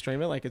previously when you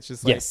stream it? Like it's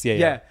just like, Yes,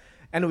 yeah.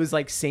 And it was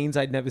like scenes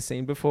I'd never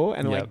seen before,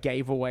 and it Yep. like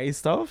gave away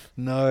stuff.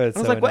 No, it's I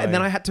was so like, what? And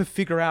then I annoying. had to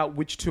figure out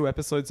which 2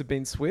 episodes had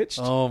been switched.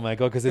 Oh my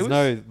god, because there's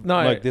was-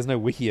 there's no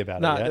wiki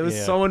about No, it. it was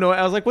so annoying.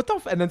 I was like, what the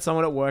and then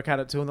someone at work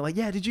had it too, and they're like,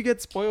 yeah, did you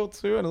get spoiled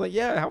too? And I was like,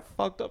 yeah, how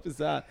fucked up is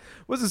that?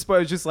 Was it spoiled?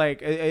 It was just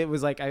like it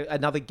was like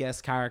another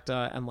guest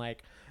character, and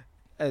like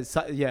but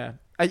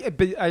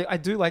I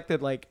do like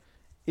that, like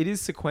it is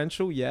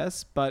sequential,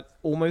 yes, but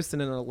almost in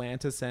an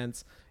Atlanta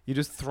sense. You're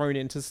just thrown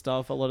into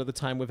stuff a lot of the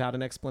time without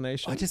an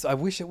explanation. I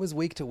wish it was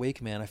week to week,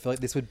 man. I feel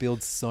like this would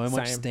build so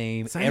much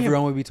steam. Same.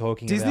 Everyone would be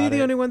talking Disney about are the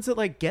it. only ones that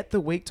like get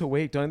the week to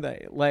week, don't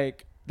they?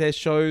 Like their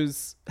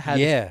shows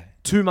had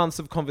 2 months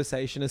of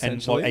conversation and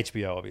essentially.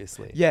 HBO,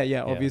 obviously.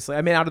 Yeah, obviously.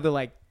 I mean, out of the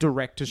like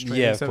direct to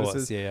streaming Yeah, of services.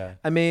 course. Yeah.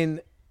 I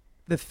mean,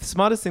 the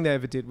smartest thing they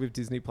ever did with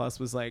Disney Plus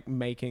was like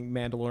making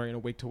Mandalorian a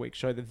week to week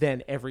show that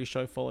then every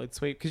show followed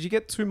suite, because you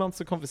get 2 months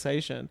of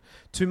conversation,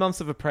 2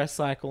 months of a press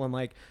cycle and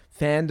like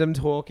fandom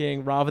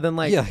talking, rather than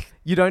like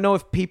you don't know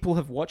if people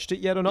have watched it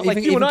yet or not.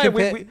 Like you and I,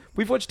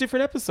 we've watched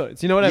different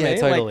episodes. You know what I mean?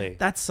 Totally. Like,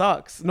 that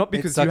sucks. Not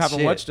because you sucks haven't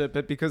shit. watched it,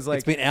 but because like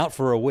it's been out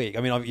for a week.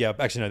 I mean,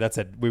 actually no, that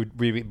said, we'd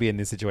be in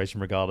this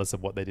situation regardless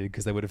of what they did,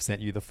 because they would have sent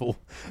you the full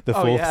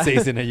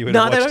season and you would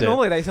have watched it. No, they don't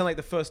normally. They send like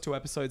the first 2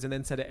 episodes and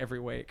then send it every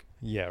week.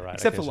 Yeah, right.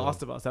 Except okay, for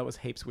Last of Us, that was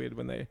heaps weird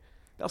when they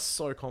were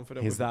so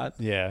confident with that.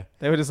 Yeah,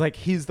 they were just like,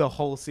 here's the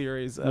whole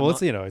series. Well,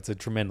 it's a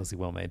tremendously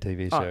well made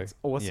TV show. It's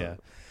awesome.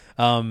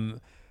 Yeah.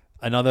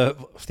 Another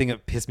thing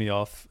that pissed me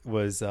off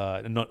was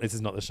this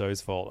is not the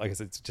show's fault. I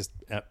guess it's just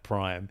at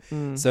Prime.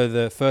 So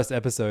the first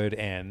episode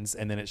ends,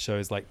 and then it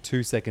shows like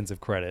 2 seconds of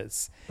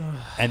credits,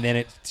 and then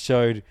it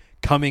showed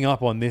coming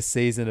up on this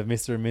season of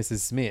Mr. and Mrs.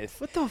 Smith.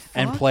 What the fuck?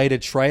 And played a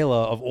trailer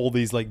of all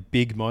these like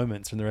big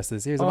moments from the rest of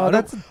the series. I'm Oh, like,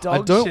 that's I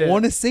dog don't shit.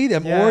 want to see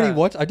them. Yeah. Already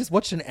watched. I just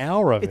watched an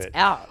hour of it. It's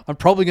out. I'm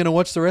probably going to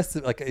watch the rest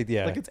of Like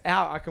it's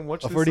out. I can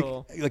watch I've this already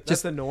all. like That's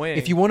just annoying.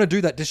 If you want to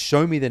do that, just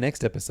show me the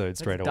next episode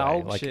straight away.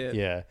 dog Like shit.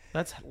 yeah,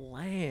 That's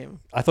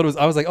lame. I thought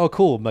I was like, oh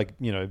cool, like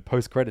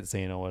post credit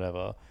scene or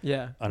whatever.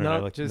 Yeah. I don't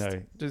know. Like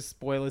just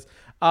spoilers.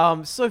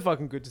 So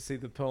fucking good to see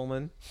the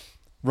Perlman.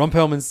 Ron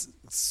Perlman's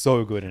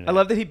so good in it. I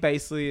love that he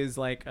basically is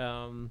like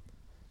they're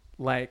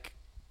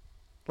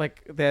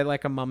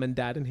like a mum and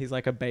dad, and he's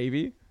like a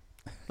baby.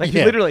 Like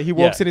he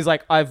walks in, he's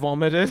like, I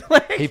vomited.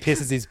 Like he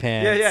pisses his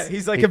pants. Yeah.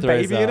 He's like he a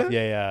throws baby in up. it.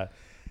 Yeah.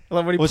 I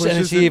love when he Well,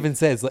 pushes. and he even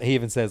says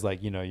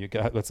like, you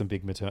got some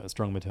big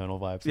strong maternal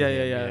vibes.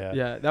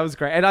 Yeah. That was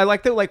great, and I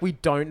like that. Like we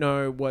don't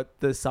know what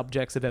the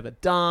subjects have ever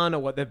done or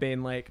what they've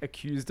been like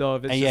accused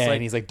of. It's just like,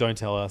 and he's like, don't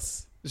tell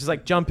us. It's just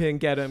like jump in,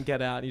 get him,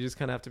 get out. And you just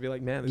kind of have to be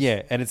like, man.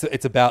 And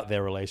it's about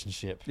their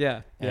relationship.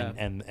 Yeah.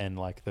 And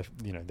like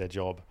their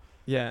job.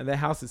 Yeah, and their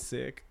house is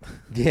sick.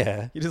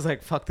 Yeah. You're just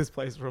like, fuck, this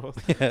place rules.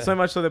 Yeah. So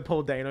much so that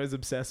Paul Dano's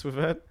obsessed with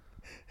it.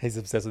 He's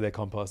obsessed with their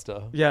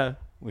composter. Yeah.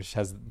 Which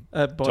has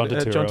John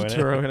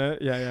Turturro in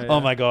it. Yeah.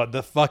 Oh my God.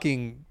 The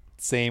fucking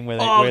scene where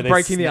they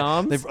breaking the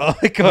arms. Oh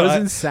my God. That was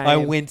insane. I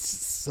went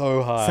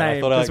so hard. Same.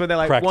 I thought That's when they're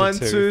like, cracked a 1,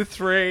 tooth. 2,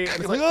 3. And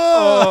it's like,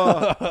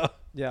 oh. oh.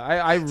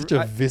 Yeah, Such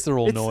a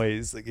visceral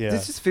noise. Like, yeah.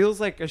 This just feels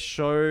like a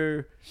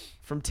show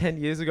from 10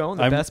 years ago in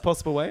the best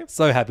possible way.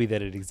 So happy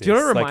that it exists. Do you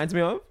know what it reminds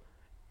me of?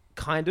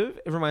 Kind of.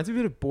 It reminds me a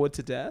bit of Bored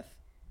to Death.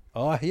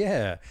 Oh,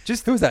 yeah.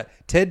 Just who was that?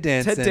 Ted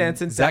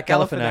Danson, Zach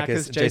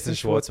Galifianakis, Jason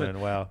Schwartzman.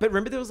 Wow. But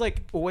remember, there was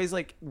like always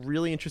like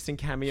really interesting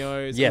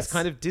cameos. Yes. It was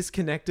kind of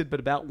disconnected, but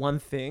about one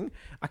thing.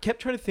 I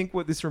kept trying to think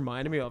what this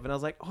reminded me of, and I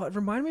was like, oh, it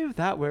reminded me of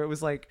that, where it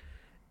was like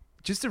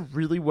just a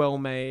really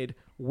well-made,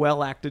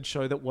 well-acted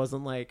show that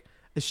wasn't like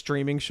a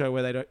streaming show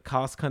where they don't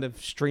cast kind of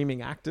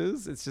streaming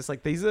actors. It's just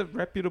like, these are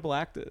reputable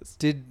actors.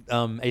 Did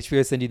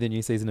HBO send you the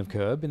new season of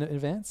Curb in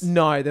advance?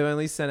 No, they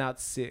only sent out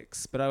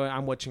 6, but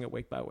I'm watching it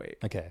week by week.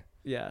 Okay.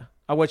 Yeah.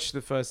 I watched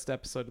the first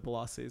episode of the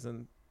last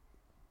season.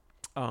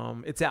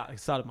 It's out. It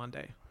started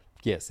Monday.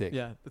 Yeah, sick.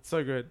 Yeah, it's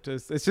so good.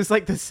 It's just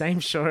like the same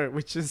show,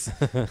 which is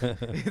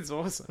it's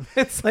awesome.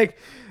 It's like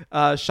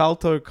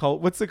Shalto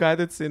Colt. What's the guy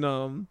that's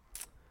in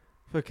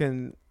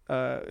fucking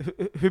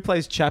who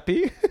plays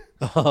Chappie?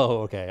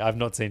 Oh, okay. I've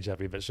not seen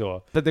Chappie, but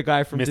sure. But the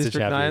guy from Mr. District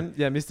Chappie. 9.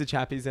 Yeah, Mr.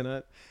 Chappie's in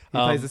it. He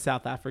plays a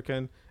South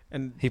African.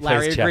 And He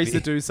Larry plays agrees Chappie.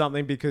 to do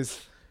something because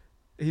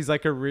he's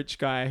like a rich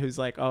guy who's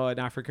like, oh, an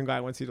African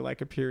guy wants you to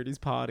like appear at his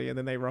party, and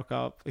then they rock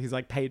up. He's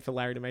like paid for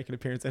Larry to make an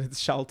appearance, and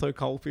it's Shalto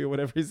Colby or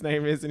whatever his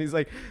name is, and he's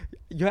like,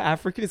 you're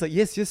African? He's like,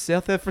 yes, you're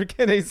South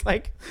African. He's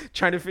like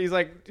he's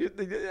like,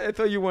 I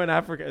thought you weren't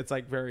African. It's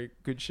like very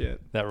good shit.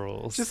 That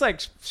rules. It's just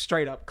like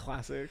straight up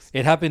classics.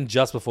 It happened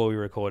just before we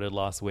recorded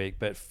last week,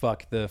 but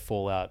fuck the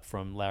fallout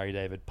from Larry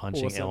David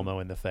punching Awesome. Elmo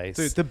in the face.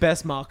 Dude, the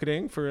best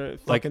marketing for a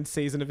fucking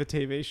season of a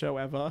TV show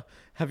ever.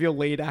 Have your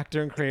lead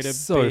actor and creator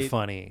so beat.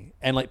 funny.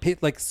 And like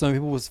some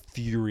people was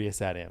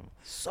furious at him.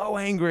 So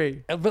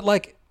angry. But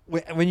like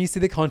when you see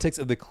the context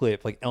of the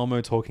clip, like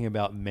Elmo talking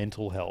about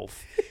mental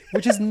health,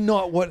 which is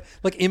not what,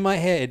 like in my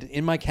head,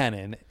 in my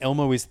canon,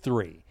 Elmo is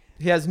 3.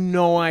 He has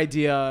no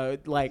idea,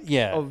 like,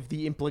 Yeah. of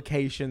the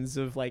implications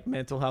of like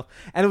mental health,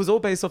 and it was all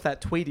based off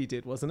that tweet he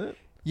did, wasn't it?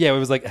 Yeah, it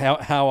was like,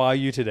 how are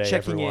you today,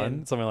 Checking everyone?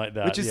 in. Something like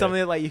that. Which is yeah. something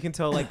that like you can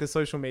tell like the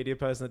social media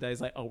person of the day is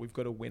like, oh, we've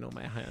got a win on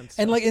my hands.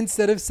 And like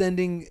instead of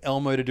sending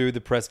Elmo to do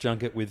the press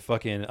junket with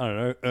fucking, I don't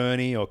know,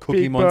 Ernie or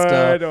Cookie Big Monster,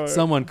 Bird or-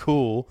 someone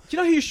cool. Do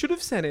you know who you should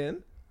have sent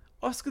in?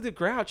 Oscar the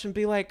Grouch, and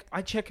be like,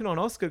 I check in on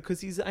Oscar because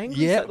he's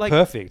angry. Yeah, like,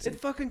 perfect.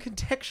 It fucking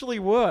contextually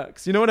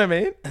works. You know what I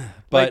mean?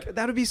 But- like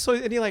that would be so.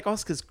 And you're like,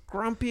 Oscar's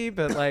grumpy,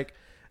 but like,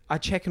 I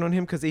check in on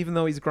him because even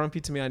though he's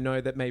grumpy to me, I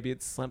know that maybe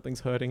it's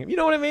something's hurting him. You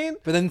know what I mean?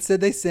 But then instead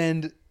they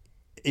send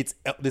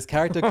this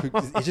character.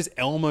 It's just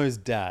Elmo's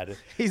dad,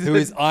 He's who the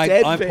is I'm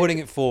deadbeat. putting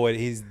it forward.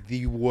 He's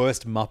the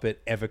worst Muppet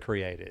ever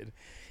created.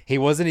 He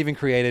wasn't even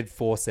created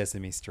for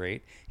Sesame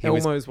Street.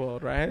 Elmo's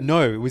World, right?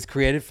 No, it was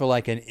created for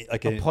like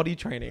a potty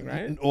training,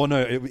 right? Or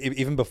no,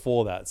 even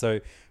before that. So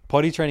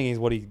potty training is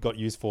what he got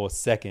used for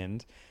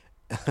second.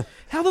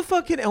 How the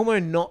fuck can Elmo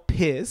not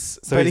piss?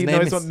 So but his he name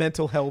knows is- what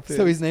mental health is.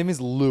 So his name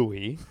is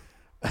Louis.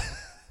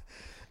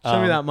 Show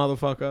me that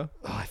motherfucker.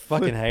 Oh, I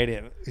fucking hate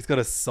him. He's got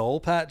a soul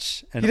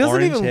patch and He doesn't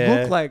orange even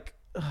hair. look like.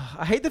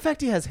 I hate the fact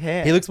he has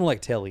hair. He looks more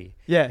like Telly.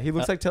 Yeah, he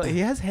looks like Telly. He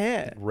has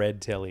hair,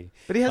 Red Telly.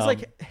 but he has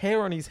like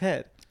hair on his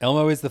head.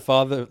 Elmo is the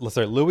father.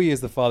 Sorry, Louis is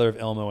the father of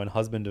Elmo and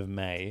husband of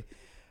May.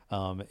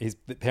 His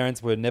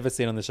parents were never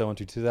seen on the show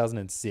until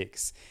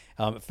 2006.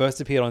 First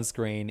appeared on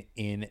screen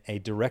in a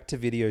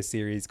direct-to-video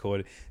series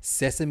called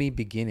Sesame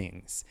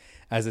Beginnings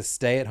as a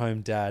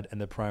stay-at-home dad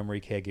and the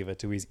primary caregiver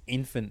to his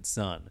infant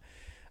son.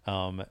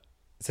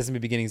 Sesame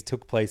Beginnings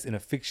took place in a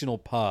fictional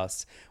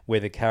past where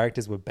the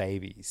characters were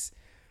babies.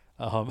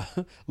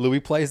 Louis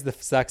plays the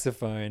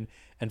saxophone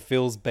and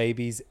fills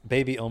baby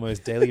Elmo's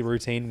daily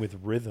routine with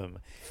rhythm.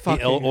 He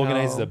Fucking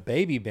organizes hell. a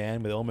baby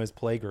band with Elmo's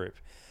playgroup.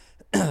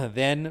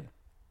 Then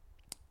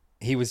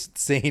he was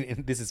seen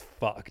in, this is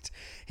fucked.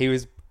 He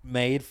was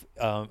made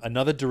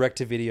another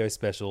direct-to-video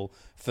special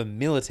for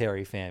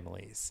military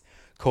families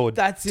called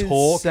That's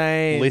Talk,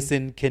 insane.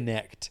 Listen,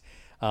 Connect.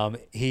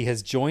 He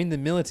has joined the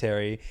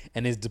military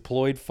and is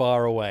deployed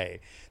far away.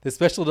 The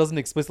special doesn't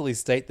explicitly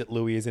state that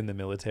Louis is in the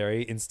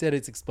military. Instead,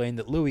 it's explained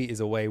that Louis is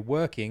away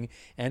working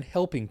and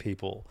helping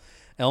people.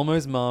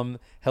 Elmo's mum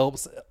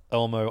helps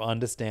Elmo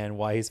understand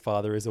why his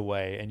father is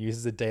away and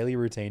uses a daily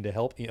routine to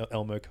help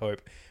Elmo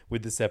cope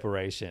with the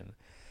separation.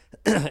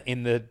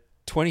 In the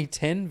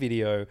 2010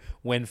 video,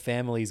 When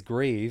Families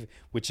Grieve,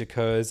 which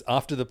occurs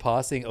after the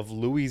passing of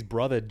Louis'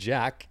 brother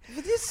Jack.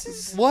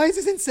 Why is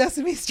this in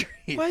Sesame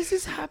Street? Why is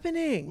this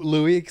happening?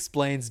 Louis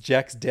explains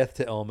Jack's death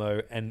to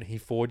Elmo and he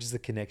forges a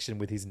connection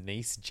with his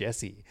niece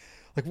Jessie.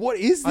 Like, what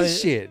is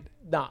this shit?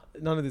 Nah,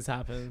 none of this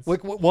happens.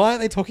 Like, why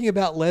aren't they talking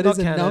about letters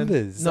Not and canon.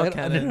 numbers? Not I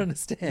canon. don't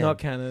understand. Not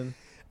canon.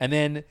 And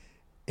then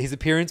his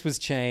appearance was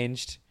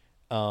changed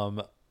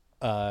with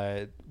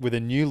a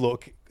new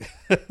look.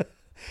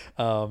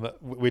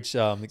 Which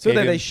So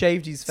then they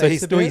shaved his So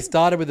face a he bit?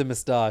 started with a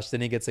mustache,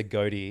 then he gets a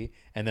goatee,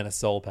 and then a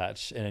soul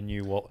patch and a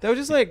new wall. They were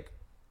just like,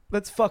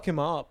 let's fuck him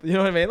up. You know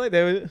what I mean? Like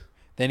they were.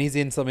 Then he's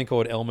in something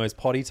called Elmo's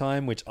Potty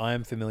Time, which I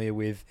am familiar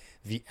with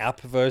the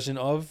app version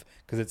of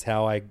because it's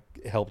how I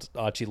helped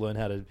Archie learn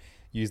how to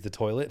use the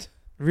toilet.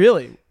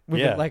 Really? With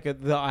Yeah.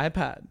 the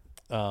iPad.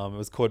 It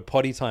was called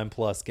Potty Time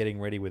Plus, Getting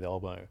Ready with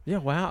Elmo. Yeah,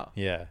 wow.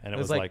 Yeah, and it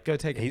was was like, like go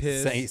take a he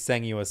piss. He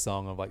sang you a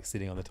song of like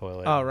sitting on the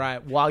toilet. Oh,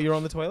 right. While you're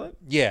on the toilet?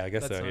 Yeah, I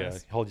guess That's so.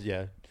 nice.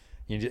 Yeah,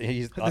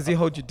 yeah. Does he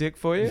hold your dick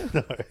for you?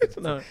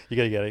 No. You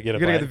gotta get it. You gotta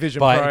get the Vision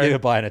Pro. Pro. You gotta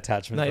buy an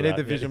attachment. No, for you need that.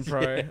 the Vision Yeah.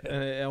 Pro. Yeah.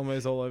 And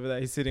Elmo's all over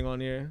that. He's sitting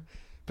on you.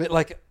 But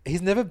like,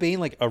 he's never been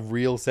like a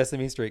real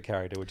Sesame Street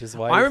character, which is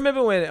why I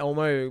remember when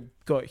Elmo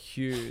got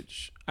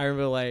huge. I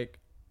remember like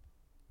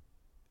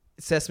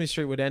Sesame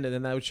Street would end and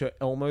then they would show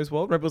Elmo's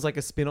World. Remember it was like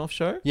a spin-off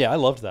show? Yeah, I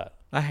loved that.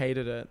 I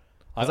hated it.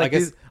 I was I like,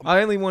 guess-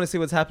 I only want to see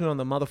what's happening on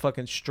the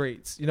motherfucking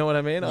streets. You know what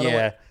I mean? I don't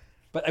Yeah, want-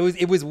 but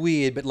it was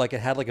weird. But like, it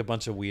had like a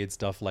bunch of weird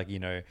stuff. Like, you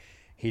know,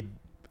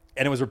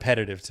 and it was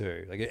repetitive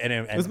too. Like, and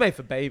it was made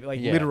for baby, like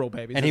yeah. literal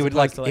babies. And as he would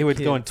opposed like to, he would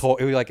go and kids. talk.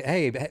 He would like,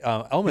 hey,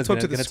 Elmo's talk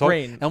to gonna the talk.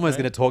 screen, Elmo's right?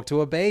 gonna talk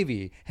to a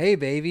baby. Hey,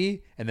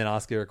 baby, and then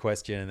ask her a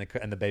question,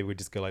 and the baby would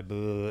just go like,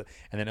 "Bleh,"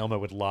 and then Elmo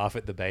would laugh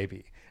at the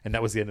baby, and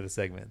that was the end of the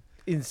segment.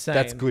 Insane.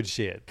 That's good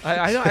shit.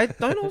 I don't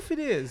know if it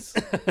is.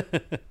 I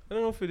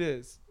don't know if it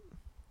is.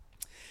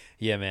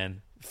 Yeah,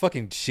 man.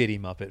 Fucking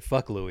shitty Muppet.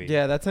 Fuck Louis.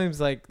 Yeah, that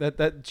seems like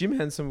that Jim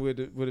Henson would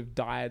have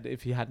died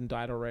if he hadn't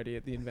died already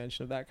at the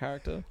invention of that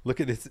character. Look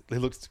at this. He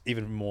looks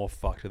even more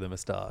fucked with a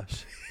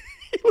moustache.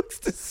 He looks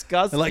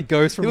disgusting. It like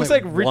goes from he looks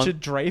like like one-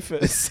 Richard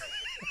Dreyfuss.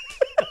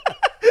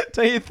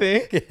 Don't you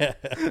think? Yeah.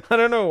 I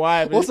don't know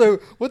why. But Also,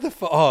 what the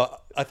fuck? Oh,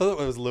 I thought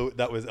it was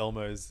that was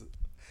Elmo's.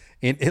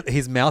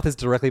 His mouth is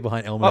directly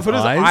behind Elmo's thought it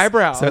was eyes,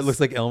 eyebrows. so it looks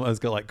like Elmo's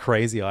got like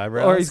crazy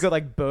eyebrows. or he's got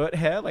like Bert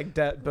hair, like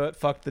Bert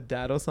fucked the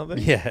dad or something.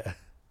 yeah.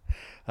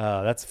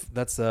 That's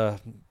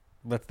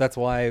That's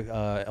why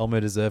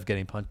Elmo deserved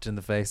getting punched in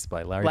the face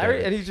by Larry And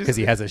David, he because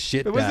he has a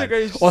shit But wasn't dad. it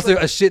great? He's just Also,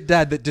 like- a shit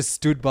dad that just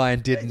stood by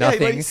and did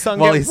nothing like son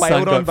while gets his son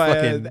wailed on got by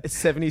fucking a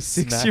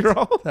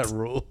 76-year-old. smacked. That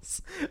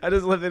rules. I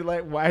just love it.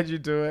 Like, why'd you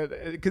do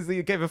it? Because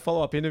he gave a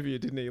follow-up interview,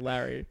 didn't he,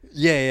 Larry?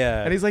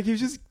 Yeah. And he's like, he was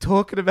just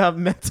talking about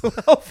mental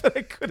health, and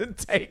I couldn't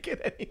take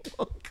it any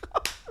longer.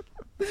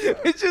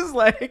 It's just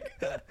like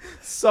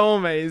so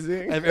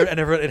amazing. And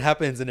everyone, it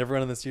happens, and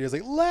everyone in the studio is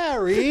like,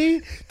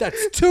 Larry,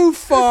 that's too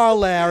far,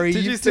 Larry.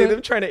 Did you see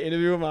them trying to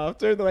interview him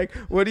after? They're like,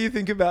 what do you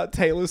think about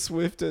Taylor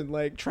Swift and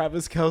like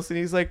Travis Kelce? And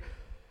he's like,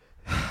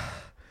 I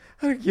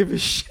don't give a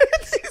shit.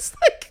 He's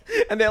like,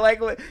 and they're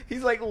like,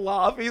 he's like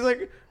laughing. He's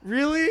like,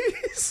 really?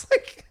 He's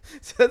like,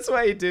 so that's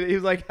why he did it. He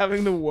was like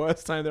having the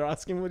worst time. They're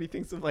asking him what he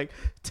thinks of like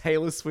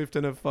Taylor Swift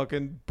and her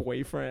fucking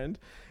boyfriend.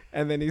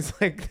 And then he's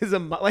like, there's a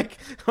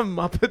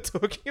Muppet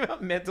talking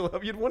about mental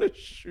health. You'd want to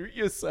shoot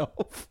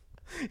yourself.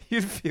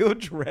 You'd feel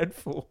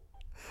dreadful.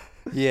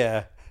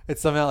 Yeah.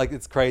 It's somehow like,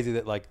 it's crazy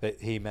that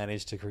he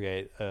managed to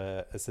create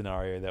a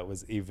scenario that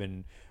was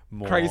even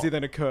more crazy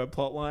than a Curb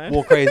plotline.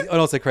 More crazy, and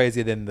also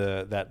crazier than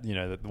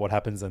what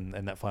happens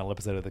in that final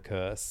episode of The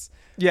Curse.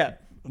 Yeah.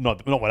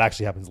 Not what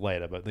actually happens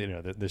later, but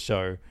the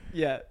show.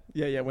 Yeah.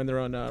 When they're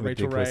on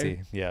Rachel Big Ray.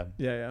 Pussy. Yeah.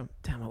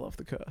 Damn, I love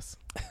The Curse.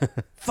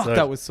 Fuck,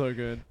 that was so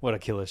good. What a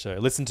killer show!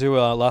 Listen to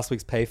last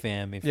week's Pay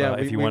Fam if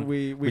you want.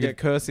 We get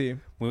Cursey.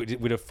 We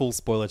did a full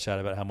spoiler chat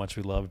about how much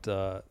we loved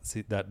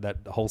that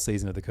whole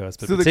season of The Curse,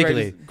 but Still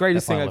particularly the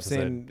greatest that thing final I've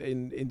episode.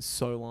 seen in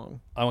so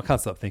long. I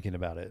can't stop thinking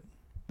about it.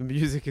 The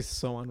music is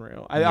so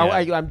unreal. Yeah.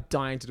 I'm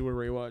dying to do a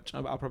rewatch.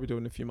 I'll probably do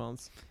it in a few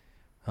months.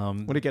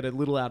 Want to get a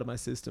little out of my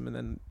system and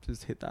then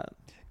just hit that.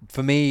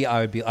 For me,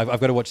 I've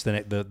got to watch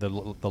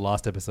the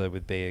last episode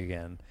with B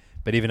again.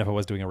 But even if I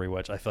was doing a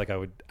rewatch, I feel like I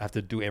would have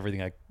to do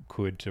everything I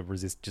could to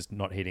resist just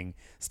not hitting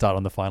start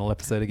on the final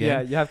episode again.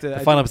 Yeah, you have to. The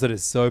final episode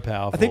is so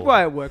powerful. I think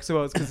why it works so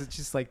well is because it's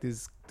just like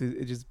this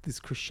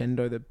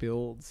crescendo that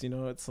builds. You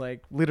know, it's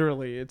like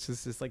literally, it's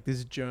just like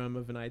this germ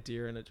of an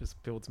idea, and it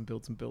just builds and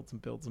builds and builds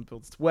and builds and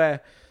builds. To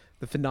where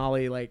the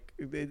finale, like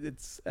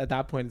it's at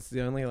that point, it's the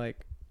only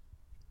like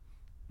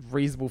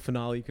reasonable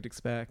finale you could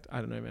expect. I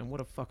don't know, man.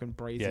 What a fucking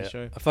brazy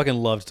show. I fucking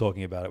loved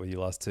talking about it with you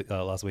last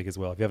week as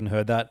well. If you haven't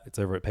heard that, it's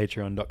over at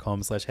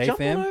patreon.com/heyfam. Jump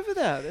on over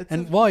that.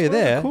 And while you're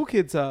there, the cool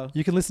kids are.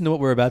 You can listen to what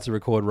we're about to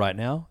record right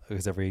now,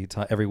 because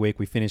every week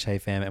we finish Hey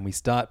Fam and we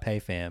start Pay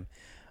Fam.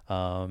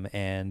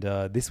 And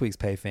this week's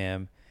Pay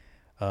Fam,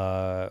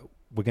 we're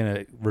going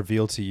to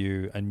reveal to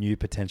you a new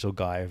potential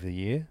guy of the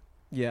year.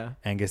 Yeah,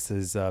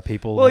 Angus's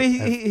people. Well,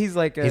 he's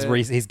like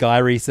his guy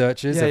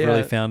researchers have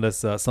really found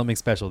us something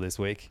special this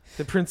week.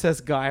 The Princess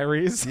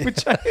Diaries,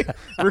 which I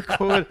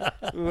record.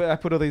 I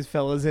put all these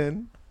fellas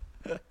in.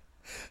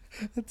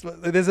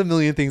 There's a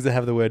million things that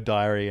have the word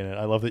diary in it.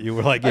 I love that you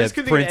were like, yeah,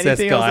 Princess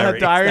Diary.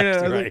 Diary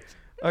in it.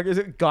 Like, is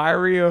it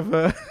Diary of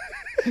a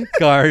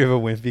Diary of a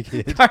Wimpy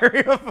Kid?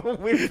 Diary of a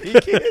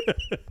Wimpy Kid.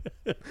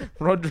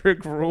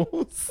 Roderick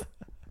rules.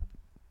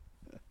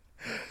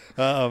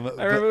 I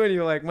remember when you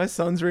were like, my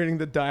son's reading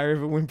the Diary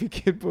of a Wimpy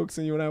Kid books,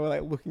 and you and I were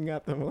like looking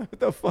at them, like, what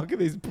the fuck are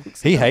these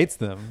books? He hates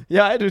them.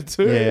 Yeah, I do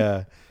too.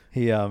 Yeah,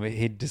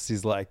 he just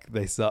is like,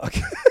 they suck.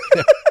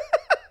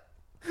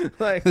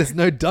 Like, there's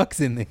no ducks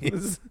in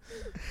these.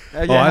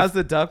 How's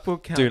the duck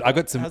book count? Dude, I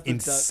got some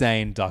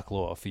insane duck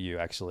lore for you,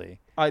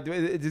 actually. Does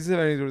this have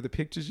anything to do with the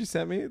pictures you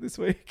sent me this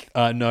week?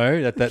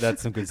 No,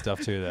 that's some good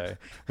stuff too, though.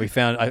 We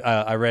found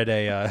I read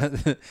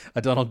a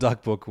Donald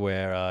Duck book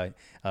where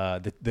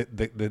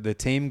the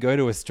team go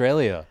to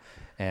Australia,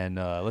 and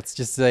let's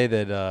just say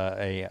that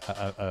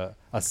a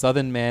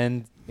Southern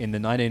man in the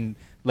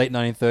late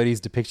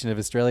 1930s depiction of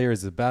Australia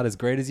is about as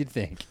great as you'd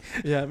think.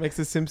 Yeah, it makes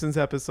the Simpsons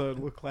episode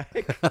look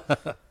like.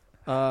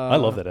 I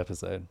love that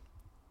episode.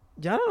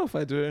 Yeah, I don't know if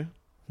I do.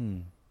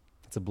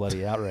 It's a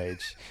bloody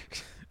outrage.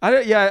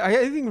 I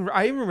think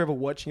I even remember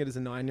watching it as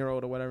a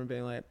 9-year-old or whatever and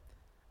being like,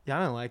 yeah,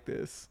 I don't like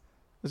this.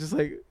 It's just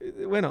like,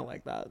 we're not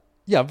like that.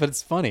 Yeah, but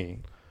it's funny.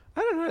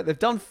 I don't know. They've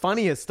done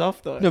funnier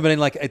stuff though. No, but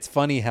it's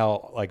funny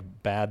how like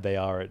bad they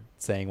are at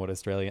saying what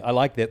Australian. I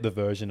like the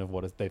version of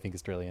what they think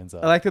Australians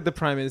are. I like that the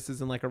Prime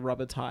Minister's in like a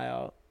rubber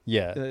tire.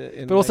 Yeah,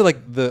 but also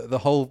like the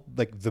whole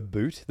like the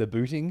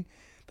booting.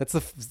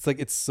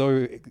 It's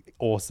so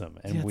awesome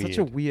and weird. It's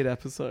such a weird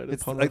episode.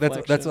 It's like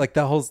that's like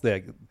that whole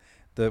thing.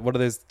 What are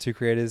those two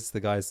creators? The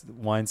guys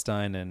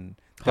Weinstein and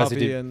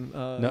Harvey and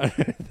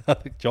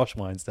Josh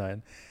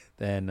Weinstein,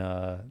 then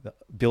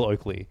Bill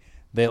Oakley.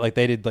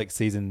 They did like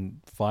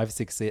season 5,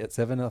 6,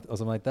 7 or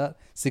something like that.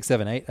 6,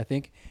 7, 8, I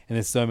think. And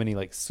there's so many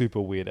like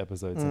super weird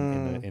episodes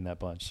in that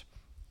bunch.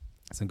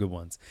 Some good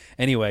ones.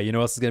 Anyway, you know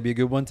what else is going to be a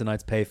good one?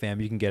 Tonight's Pay Fam.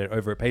 You can get it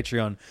over at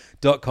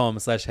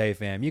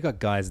patreon.com/HeyFam. You got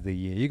Guys of the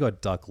Year. You got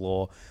Duck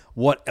Law.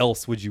 What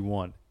else would you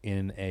want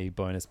in a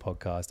bonus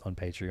podcast on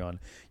Patreon?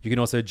 You can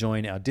also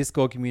join our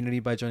Discord community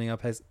by joining our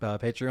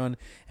Patreon,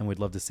 and we'd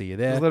love to see you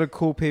there. There's a lot of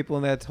cool people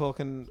in there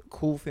talking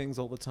cool things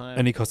all the time.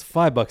 And it costs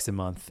 $5 a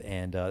month,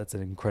 and that's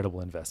an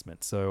incredible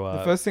investment. So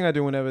the first thing I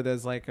do whenever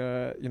there's like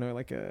a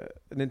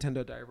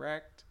Nintendo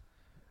Direct,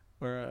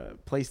 or a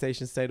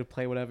PlayStation State of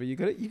Play, whatever, you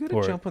gotta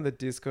jump on the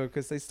Discord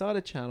because they start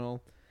a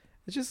channel.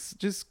 It's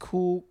just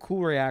cool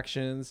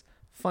reactions,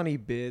 funny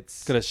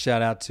bits. Got a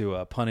shout out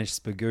to Punish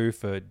Spagoo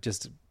for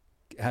just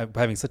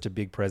having such a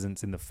big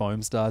presence in the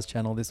Foam Stars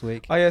channel this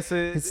week. Oh yeah, so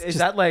is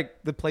that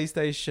like the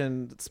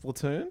PlayStation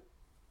Splatoon?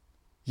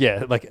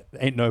 Yeah, like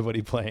ain't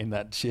nobody playing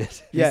that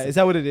shit. Yeah, is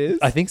that what it is?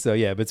 I think so,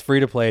 yeah. But it's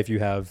free to play if you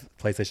have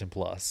PlayStation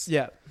Plus.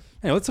 Yeah.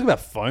 Hey, let's talk about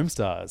Foam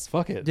Stars.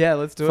 Fuck it. Yeah,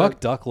 let's do it. Fuck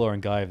Ducklaw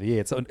and Guy of the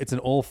Year. It's an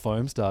all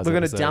Foam Stars We're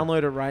going to episode.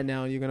 download it right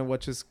now and you're going to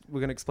watch us.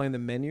 We're going to explain the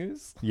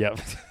menus. Yep.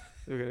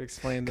 We're going to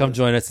explain Come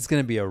join us. It's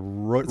going to be a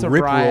it's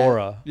rip riot.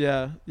 roarer.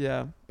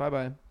 Yeah.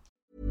 Bye-bye.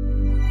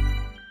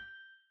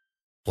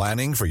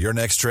 Planning for your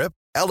next trip?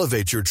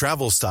 Elevate your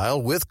travel style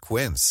with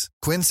Quince.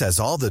 Quince has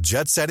all the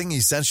jet-setting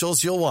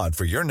essentials you'll want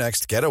for your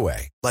next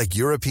getaway, like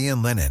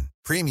European linen,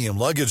 premium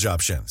luggage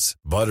options,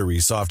 buttery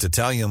soft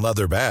Italian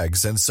leather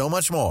bags, and so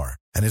much more.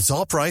 And it's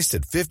all priced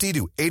at 50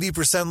 to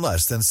 80%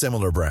 less than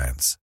similar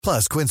brands.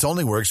 Plus, Quince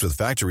only works with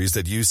factories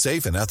that use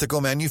safe and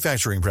ethical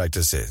manufacturing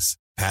practices.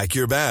 Pack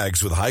your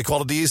bags with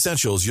high-quality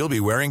essentials you'll be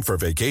wearing for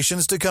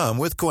vacations to come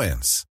with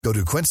Quince. Go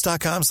to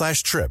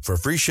quince.com/trip for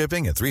free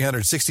shipping and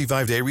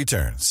 365-day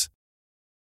returns.